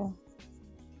little.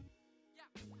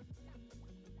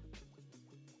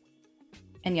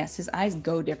 And yes, his eyes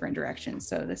go different directions,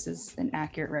 so this is an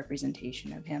accurate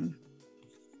representation of him.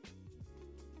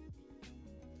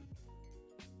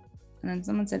 And then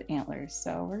someone said antlers,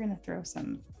 so we're gonna throw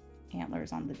some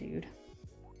antlers on the dude.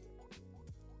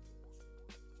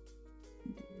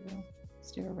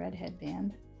 Let's do a red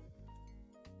headband.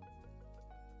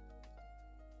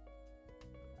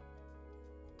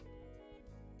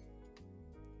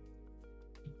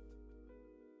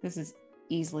 This has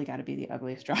easily got to be the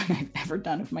ugliest drawing I've ever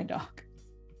done of my dog.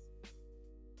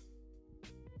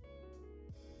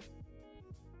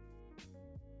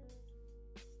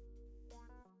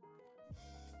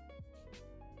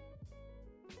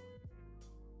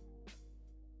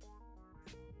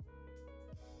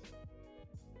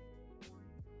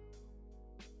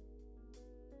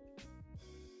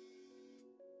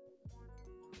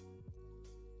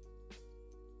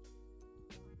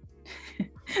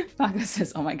 Paco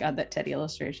says, oh my God, that Teddy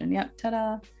illustration. Yep,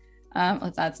 ta-da.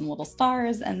 Let's add some little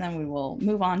stars and then we will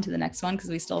move on to the next one because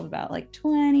we still have about like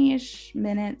 20-ish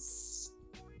minutes,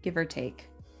 give or take.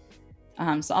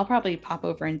 So I'll probably pop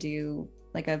over and do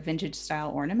like a vintage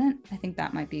style ornament. I think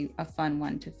that might be a fun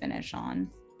one to finish on.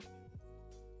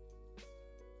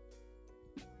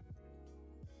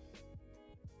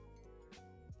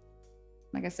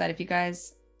 Like I said, if you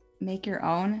guys make your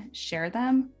own, share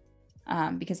them.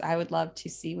 Because I would love to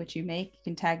see what you make. You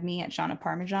can tag me at Shauna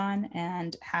Parmesan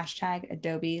and hashtag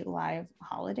Adobe Live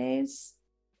Holidays.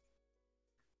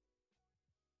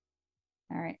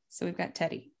 All right, so we've got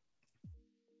Teddy.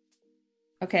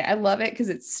 Okay, I love it because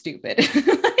it's stupid.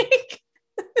 Like,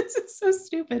 this is so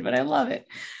stupid, but I love it.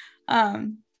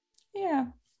 Yeah.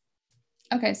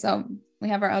 Okay, so we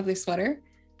have our ugly sweater.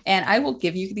 And I will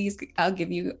give you these. I'll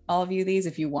give you all of you these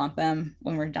if you want them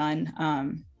when we're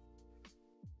done.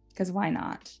 Because why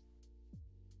not?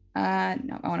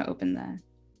 No, I want to open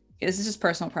this is just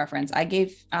personal preference. I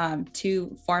gave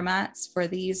 2 formats for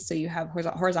these. So you have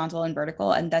horizontal and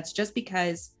vertical. And that's just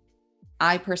because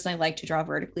I personally like to draw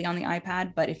vertically on the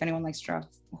iPad. But if anyone likes to draw,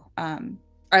 or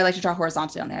I like to draw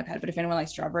horizontally on the iPad. But if anyone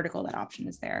likes to draw vertical, that option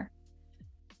is there.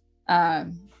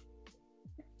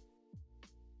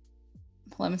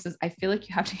 Paloma says, I feel like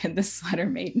you have to get this sweater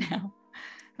made now.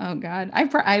 Oh God,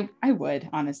 I would,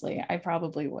 honestly, I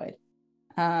probably would.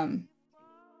 All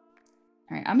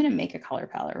right, I'm gonna make a color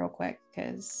palette real quick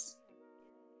because,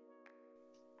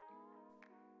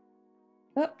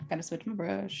 oh, gotta switch my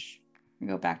brush.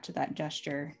 Go back to that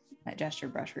gesture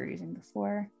brush we were using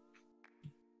before.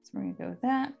 So we're gonna go with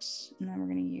that, and then we're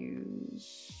gonna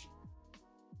use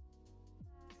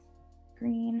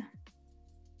green.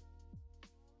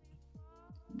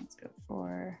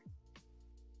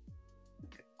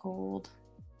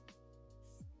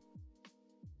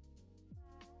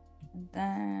 And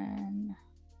then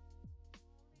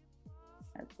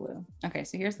dark blue. Okay,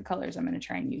 so here's the colors I'm going to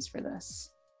try and use for this.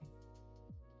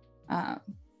 Would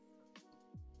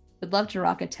love to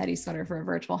rock a teddy sweater for a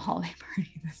virtual holiday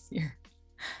party this year.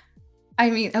 I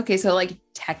mean, okay, so like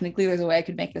technically there's a way I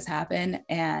could make this happen,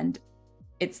 and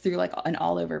it's through like an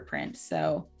all over print.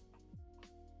 So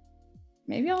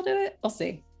maybe I'll do it. We'll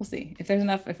see. We'll see. If there's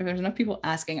enough people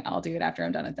asking, I'll do it after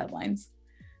I'm done at deadlines.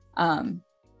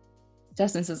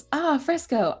 Justin says,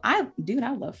 Fresco. I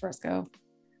love Fresco.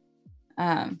 Okay,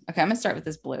 I'm gonna start with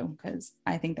this blue because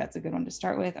I think that's a good one to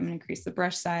start with. I'm gonna increase the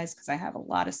brush size because I have a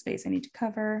lot of space I need to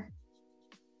cover.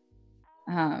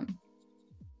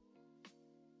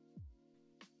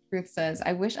 Ruth says,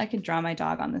 I wish I could draw my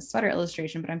dog on this sweater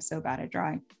illustration, but I'm so bad at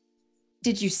drawing.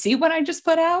 Did you see what I just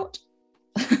put out?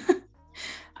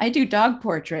 I do dog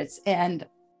portraits, and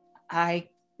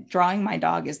drawing my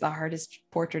dog is the hardest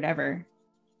portrait ever.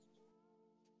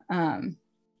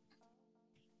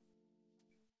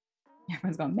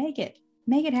 Everyone's going, make it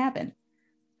happen.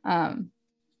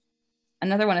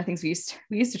 Another one of the things we used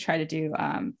to try to do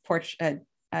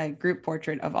a group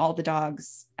portrait of all the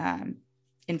dogs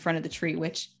in front of the tree,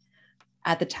 which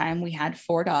at the time we had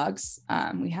 4 dogs.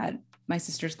 We had my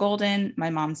sister's Golden, my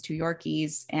mom's 2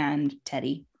 Yorkies, and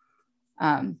Teddy.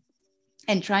 And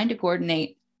trying to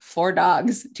coordinate 4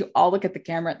 dogs to all look at the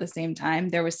camera at the same time.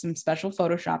 There was some special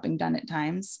photoshopping done at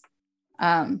times.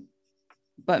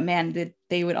 But man,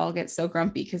 they would all get so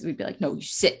grumpy because we'd be like, no, you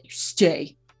sit, you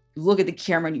stay, you look at the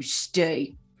camera and you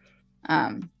stay.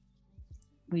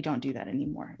 We don't do that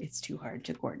anymore. It's too hard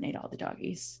to coordinate all the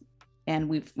doggies. And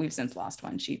we've since lost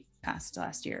one. She passed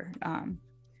last year.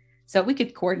 So we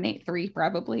could coordinate 3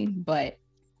 probably, but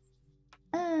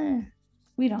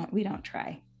we don't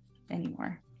try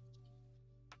anymore.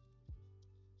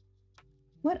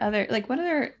 What are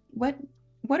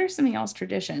some of y'all's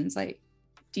traditions? Like,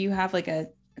 do you have like a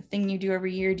thing you do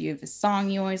every year? Do you have a song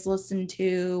you always listen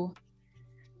to?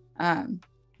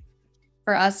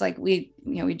 For us, like we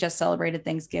just celebrated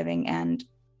Thanksgiving, and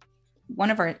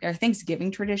one of our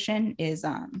Thanksgiving tradition is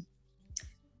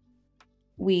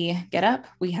we get up,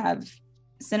 we have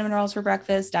cinnamon rolls for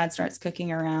breakfast. Dad starts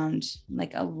cooking around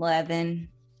like 11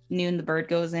 noon. The bird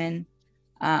goes into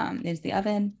the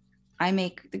oven. I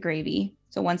make the gravy.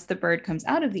 So once the bird comes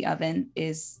out of the oven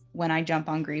is when I jump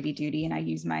on gravy duty, and I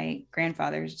use my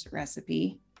grandfather's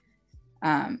recipe.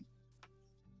 And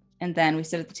then we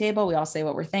sit at the table. We all say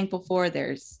what we're thankful for.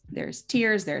 There's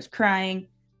tears, there's crying,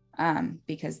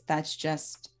 because that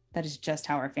is just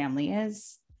how our family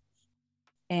is.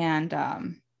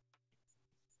 And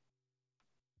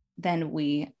then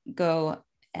we go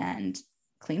and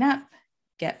clean up,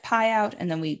 get pie out,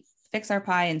 and then we fix our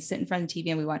pie and sit in front of the TV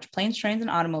and we watch Planes, Trains, and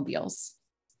Automobiles.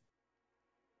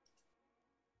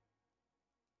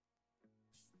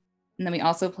 And then we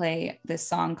also play this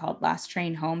song called Last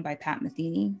Train Home by Pat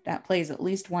Metheny that plays at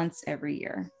least once every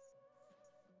year.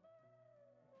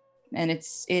 And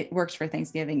it works for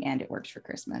Thanksgiving and it works for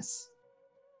Christmas.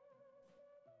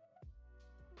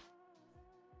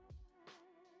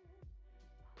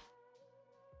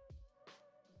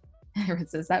 Everyone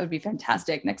says that would be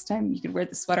fantastic. Next time you could wear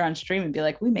the sweater on stream and be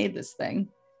like, we made this thing.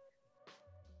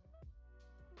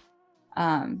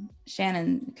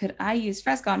 Shannon, could I use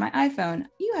Fresco on my iPhone?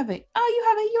 You have a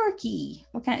Yorkie.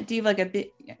 What kind? Do you have like a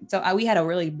big? So we had a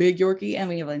really big Yorkie and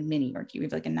we have a mini Yorkie. We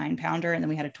have like a 9-pounder and then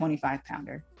we had a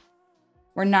 25-pounder.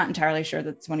 We're not entirely sure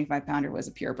that the 25-pounder was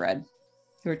a purebred.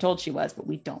 We were told she was, but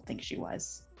we don't think she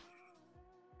was.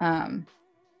 The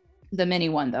mini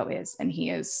one though is, and he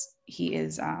is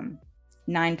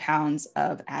 9 pounds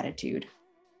of attitude.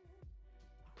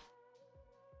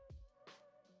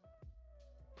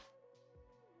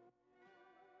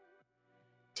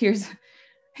 Tears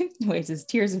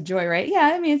of joy, right?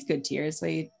 Yeah, I mean, it's good tears.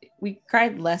 We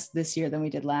cried less this year than we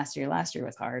did last year. Last year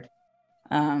was hard.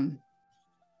 But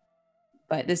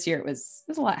this year it was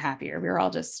a lot happier. We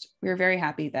were very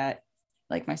happy that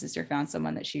like my sister found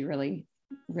someone that she really,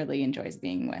 really enjoys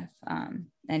being with.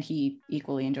 And he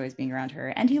equally enjoys being around her,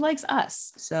 and he likes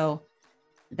us. So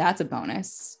that's a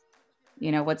bonus.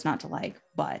 What's not to like,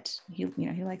 but he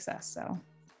likes us. So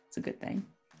it's a good thing.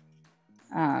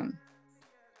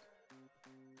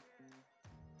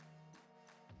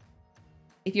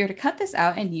 If you were to cut this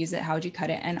out and use it, how would you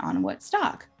cut it and on what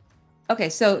stock? Okay,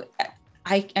 so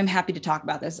I am happy to talk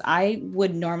about this. I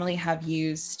would normally have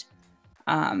used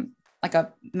like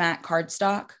a matte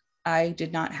cardstock. I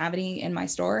did not have any in my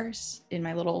stores, in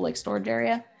my little like storage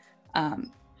area.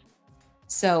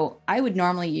 So I would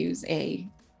normally use a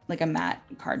matte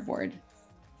cardboard.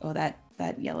 Oh, that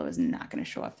yellow is not going to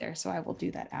show up there. So I will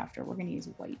do that after. We're going to use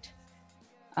white.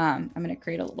 I'm going to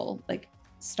create a little like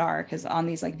star, because on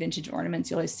these like vintage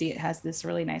ornaments, you always see it has this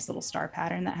really nice little star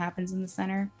pattern that happens in the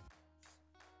center.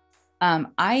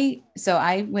 I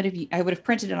would have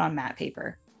printed it on matte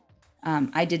paper.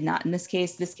 I did not in this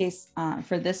case.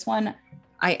 For this one,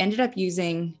 I ended up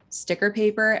using sticker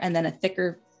paper and then a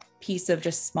thicker piece of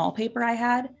just small paper I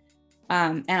had.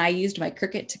 And I used my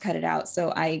Cricut to cut it out.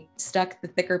 So I stuck the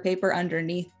thicker paper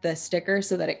underneath the sticker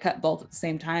so that it cut both at the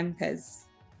same time, because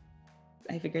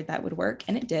I figured that would work,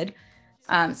 and it did.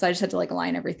 So I just had to like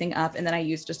line everything up, and then I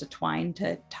used just a twine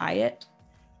to tie it.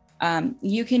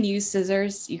 You can use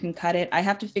scissors, you can cut it. I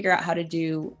have to figure out how to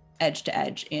do edge to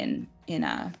edge on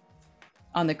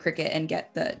the Cricut and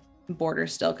get the border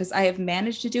still, because I have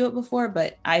managed to do it before,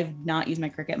 but I've not used my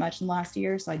Cricut much in the last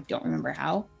year, so I don't remember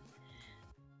how.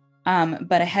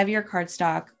 But a heavier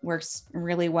cardstock works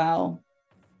really well,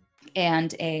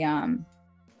 and a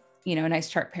nice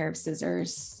sharp pair of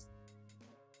scissors.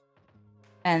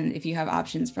 And if you have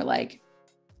options for like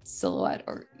Silhouette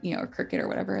or or Cricut or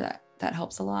whatever, that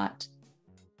helps a lot.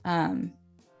 Shannon,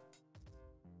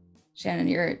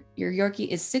 your Yorkie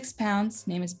is 6 pounds.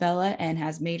 Name is Bella and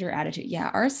has major attitude. Yeah,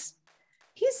 ours.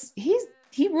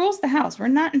 He rules the house. We're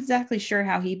not exactly sure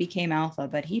how he became alpha,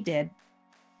 but he did.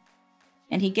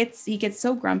 And he gets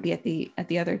so grumpy at the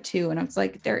other two, and it's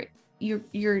like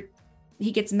he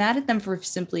gets mad at them for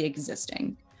simply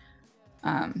existing.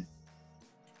 Let's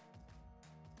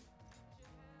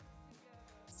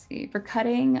see, for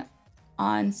cutting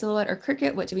on Silhouette or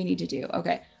Cricut, what do we need to do?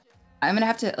 Okay, I'm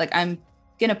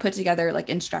gonna put together like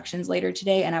instructions later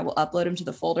today, and I will upload them to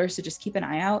the folder. So just keep an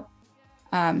eye out,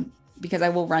 because I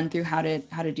will run through how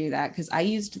to do that. Because I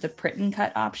used the print and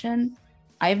cut option.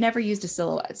 I have never used a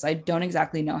Silhouette, so I don't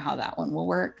exactly know how that one will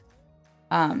work.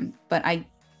 But I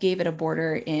gave it a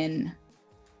border in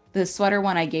the sweater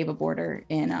one. I gave a border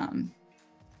in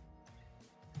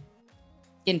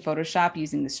Photoshop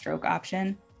using the stroke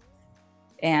option.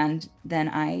 And then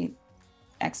I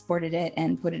exported it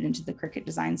and put it into the Cricut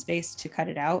design space to cut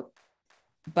it out.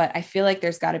 But I feel like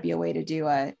there's got to be a way to do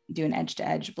an edge to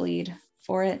edge bleed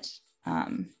for it.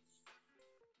 I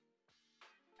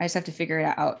just have to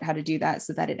figure out how to do that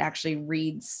so that it actually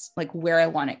reads like where I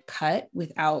want it cut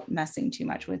without messing too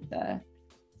much with the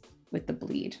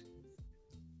bleed.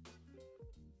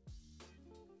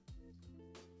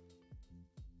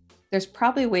 There's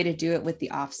probably a way to do it with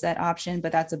the offset option,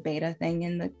 but that's a beta thing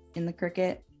in the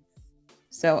Cricut.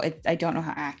 So I don't know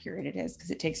how accurate it is,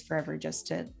 because it takes forever just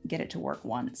to get it to work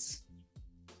once.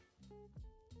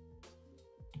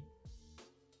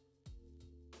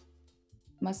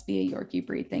 Must be a Yorkie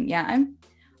breed thing. Yeah, I'm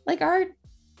like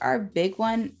our big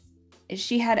one.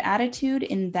 She had attitude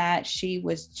in that she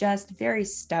was just very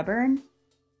stubborn,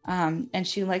 and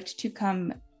she liked to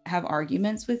come have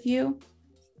arguments with you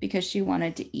because she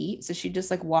wanted to eat. So she'd just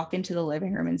like walk into the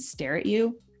living room and stare at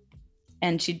you,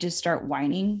 and she'd just start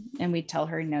whining, and we'd tell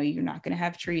her, no, you're not going to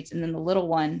have treats. And then the little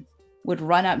one would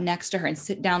run up next to her and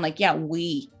sit down like, yeah,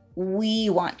 we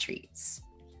want treats.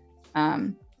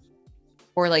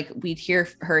 Or like we'd hear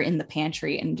her in the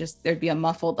pantry, and just there'd be a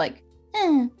muffled like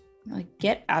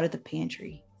get out of the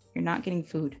pantry, you're not getting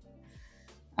food.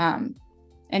 And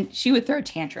she would throw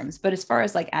tantrums, but as far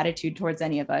as like attitude towards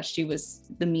any of us, she was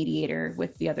the mediator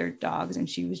with the other dogs, and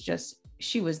she was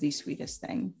the sweetest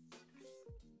thing.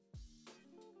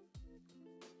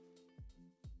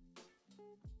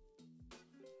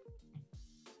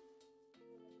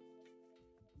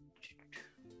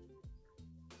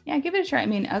 Yeah, give it a try. I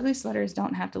mean, ugly sweaters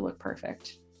don't have to look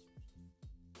perfect.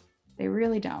 They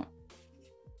really don't.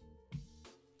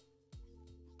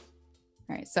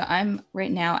 All right, so I'm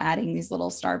right now adding these little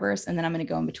starbursts, and then I'm going to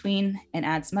go in between and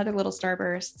add some other little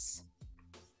starbursts.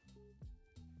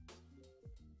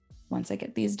 Once I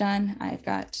get these done, I've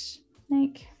got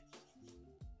like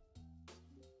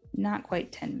not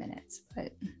quite 10 minutes,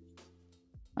 but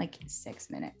like 6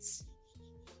 minutes.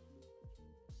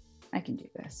 I can do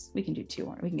this. We can do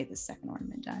two. We can get this second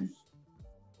ornament done.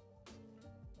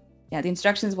 Yeah, the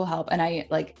instructions will help, and I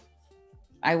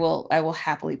will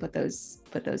happily put those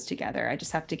together. I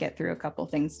just have to get through a couple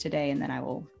things today, and then I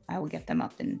will get them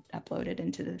up and uploaded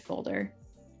into the folder.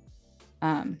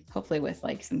 Hopefully with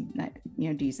like some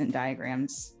decent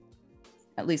diagrams,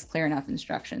 at least clear enough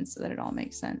instructions so that it all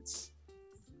makes sense.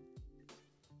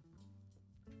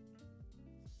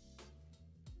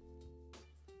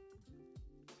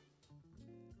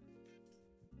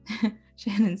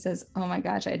 Shannon says, oh my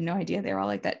gosh, I had no idea they were all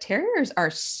like that. Terriers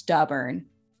are stubborn.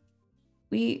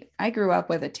 I grew up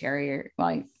with a terrier. Well,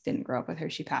 I didn't grow up with her.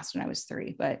 She passed when I was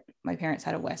 3, but my parents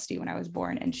had a Westie when I was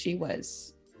born, and she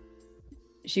was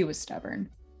stubborn.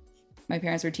 my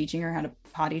parents were teaching her how to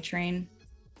potty train,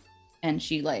 and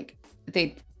she like,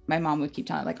 my mom would keep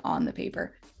telling like on the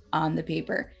paper.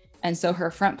 And so her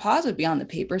front paws would be on the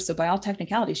paper. So by all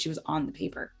technicalities, she was on the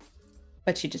paper,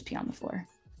 but she'd just pee on the floor.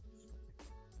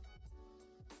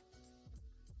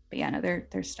 But yeah, no,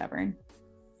 they're stubborn.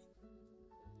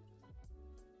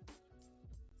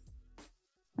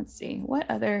 Let's see,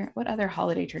 what other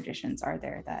holiday traditions are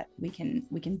there that we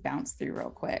can bounce through real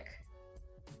quick?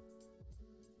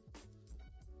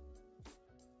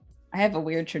 I have a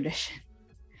weird tradition.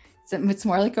 So it's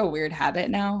more like a weird habit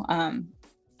now.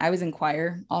 I was in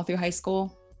choir all through high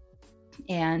school,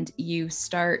 and you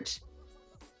start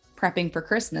prepping for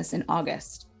Christmas in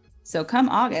August. So come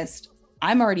August,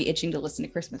 I'm already itching to listen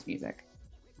to Christmas music.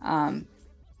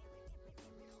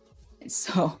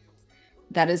 So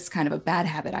that is kind of a bad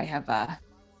habit I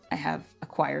have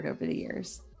acquired over the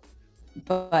years.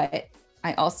 But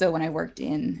I also, when I worked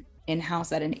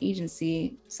in-house at an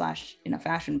agency / in a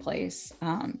fashion place,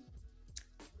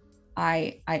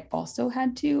 I also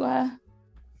had to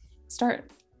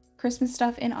start Christmas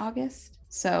stuff in August.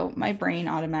 So my brain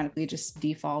automatically just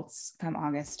defaults come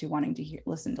August to wanting to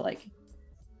listen to like,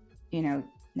 you know,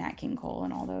 Nat King Cole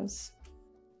and all those.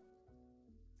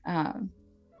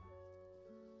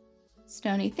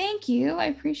 Stony, thank you. I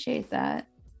appreciate that.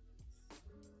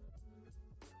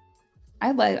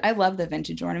 I love the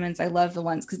vintage ornaments. I love the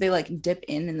ones because they like dip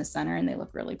in the center and they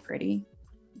look really pretty.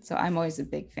 So I'm always a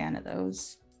big fan of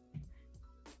those.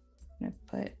 I'm gonna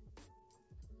put,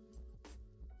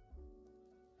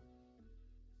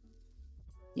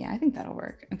 yeah, I think that'll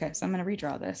work. Okay, so I'm gonna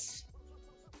redraw this.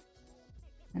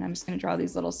 And I'm just gonna draw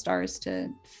these little stars to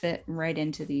fit right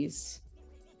into these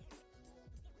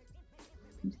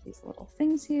little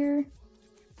things here.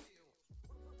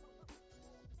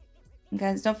 And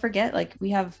guys, don't forget, like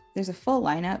there's a full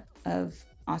lineup of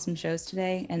awesome shows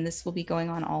today, and this will be going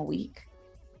on all week.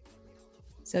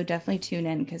 So definitely tune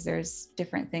in because there's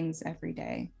different things every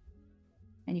day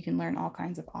and you can learn all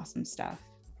kinds of awesome stuff.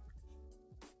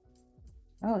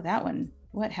 Oh, that one,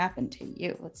 what happened to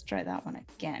you? Let's try that one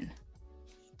again.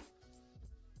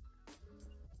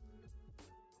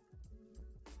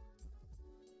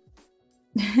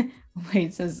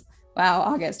 Wade says, wow,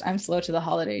 August, I'm slow to the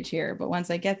holiday cheer, but once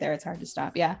I get there, it's hard to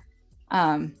stop. Yeah.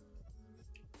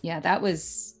 Yeah, that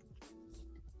was,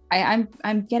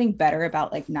 I'm getting better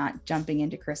about like not jumping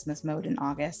into Christmas mode in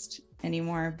August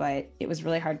anymore, but it was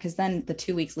really hard because then the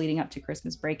 2 weeks leading up to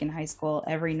Christmas break in high school,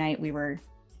 every night we were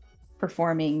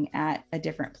performing at a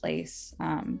different place.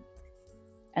 And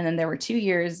then there were 2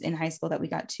 years in high school that we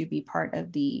got to be part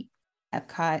of the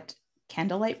Epcot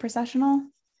candlelight processional.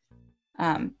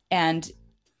 And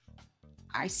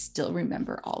I still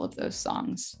remember all of those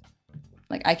songs.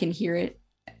 Like I can hear it.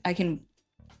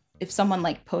 If someone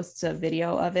like posts a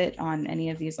video of it on any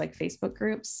of these like Facebook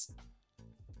groups,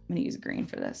 I'm gonna use green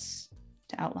for this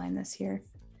to outline this here.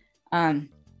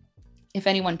 If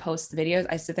anyone posts the videos,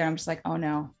 I sit there, I'm just like, oh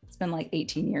no, it's been like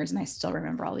 18 years and I still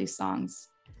remember all these songs.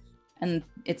 And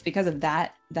it's because of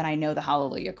that I know the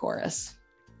Hallelujah chorus.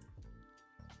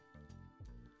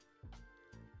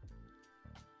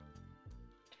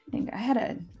 I think I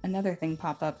had another thing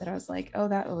pop up that I was like, oh,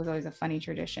 that was always a funny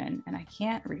tradition. And I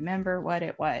can't remember what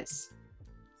it was.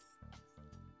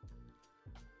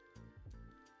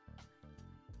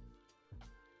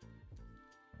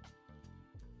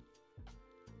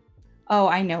 Oh,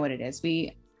 I know what it is.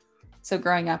 So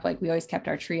growing up, like we always kept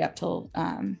our tree up till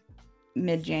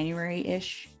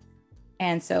mid-January-ish.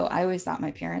 And so I always thought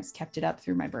my parents kept it up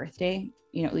through my birthday,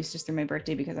 you know, at least just through my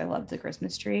birthday because I loved the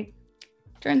Christmas tree.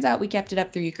 Turns out we kept it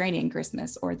up through Ukrainian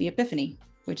Christmas, or the Epiphany,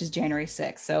 which is January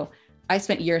 6th. So I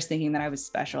spent years thinking that I was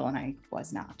special and I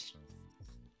was not.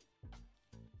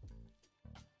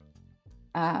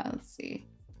 Let's see.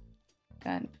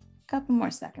 Got a couple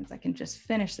more seconds. I can just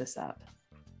finish this up.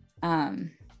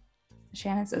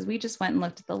 Shannon says, we just went and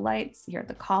looked at the lights here at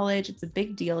the college. It's a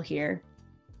big deal here.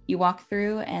 You walk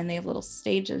through and they have little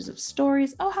stages of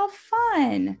stories. Oh, how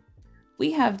fun.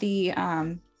 We have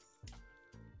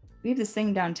this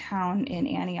thing downtown in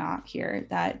Antioch here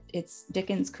that it's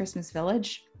Dickens Christmas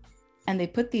Village. And they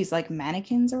put these like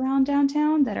mannequins around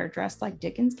downtown that are dressed like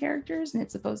Dickens characters. And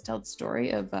it's supposed to tell the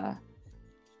story of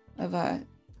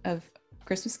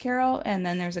Christmas Carol. And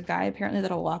then there's a guy apparently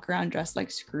that'll walk around dressed like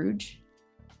Scrooge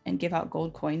and give out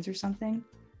gold coins or something.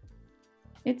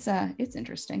 It's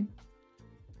interesting.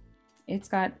 It's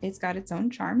got its own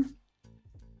charm.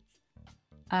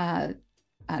 And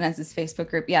that's his Facebook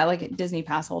group. Yeah, like Disney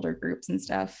pass holder groups and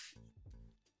stuff.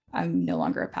 I'm no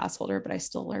longer a pass holder, but I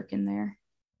still lurk in there.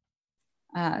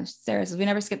 Sarah says, we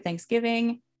never skip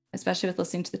Thanksgiving. especially with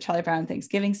listening to the Charlie Brown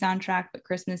Thanksgiving soundtrack, but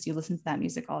Christmas, you listen to that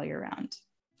music all year round.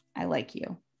 I like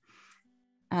you.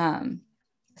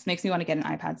 This makes me want to get an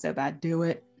iPad so bad. Do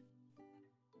it.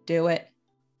 Do it.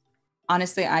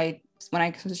 Honestly, when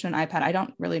I switch to an iPad, I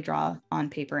don't really draw on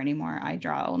paper anymore. I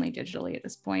draw only digitally at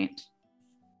this point.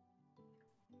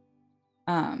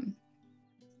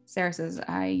 Sarah says,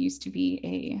 I used to be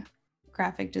a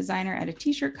graphic designer at a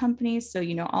t-shirt company, so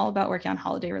you know all about working on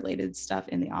holiday related stuff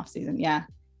in the off season. Yeah.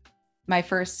 My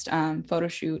first photo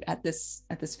shoot at this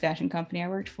fashion company I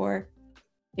worked for,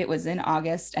 it was in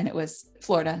August and it was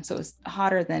Florida, so it was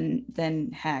hotter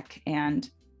than heck, and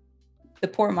the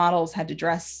poor models had to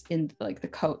dress in like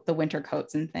the winter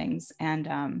coats and things, and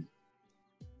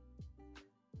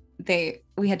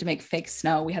we had to make fake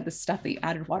snow. We had this stuff that you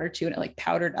added water to and it like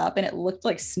powdered up and it looked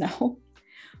like snow,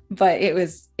 but it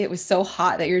was so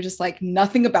hot that you're just like,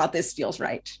 nothing about this feels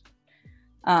right.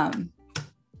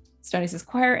 Stoney says,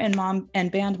 choir and mom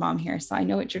and band mom here, so I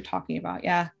know what you're talking about.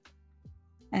 Yeah.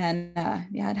 And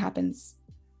yeah, it happens.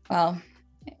 Well,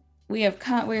 we're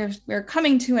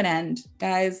coming to an end,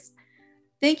 guys.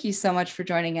 Thank you so much for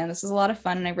joining in. This was a lot of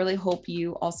fun, and I really hope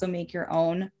you also make your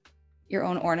own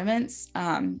ornaments.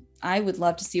 I would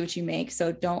love to see what you make,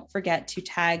 so don't forget to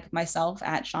tag myself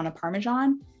at Shauna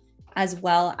Parmesan, as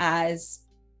well as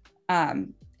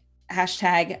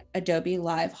hashtag Adobe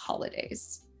Live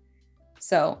Holidays.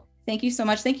 So thank you so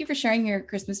much. Thank you for sharing your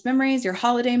Christmas memories, your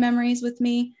holiday memories with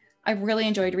me. I really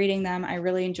enjoyed reading them. I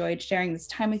really enjoyed sharing this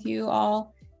time with you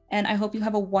all. And I hope you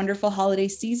have a wonderful holiday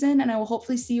season, and I will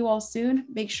hopefully see you all soon.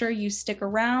 Make sure you stick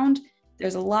around.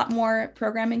 There's a lot more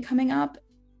programming coming up,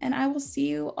 and I will see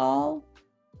you all.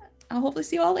 I'll hopefully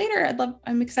see you all later.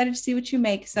 I'm excited to see what you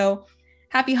make. So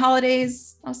happy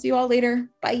holidays. I'll see you all later.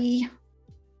 Bye.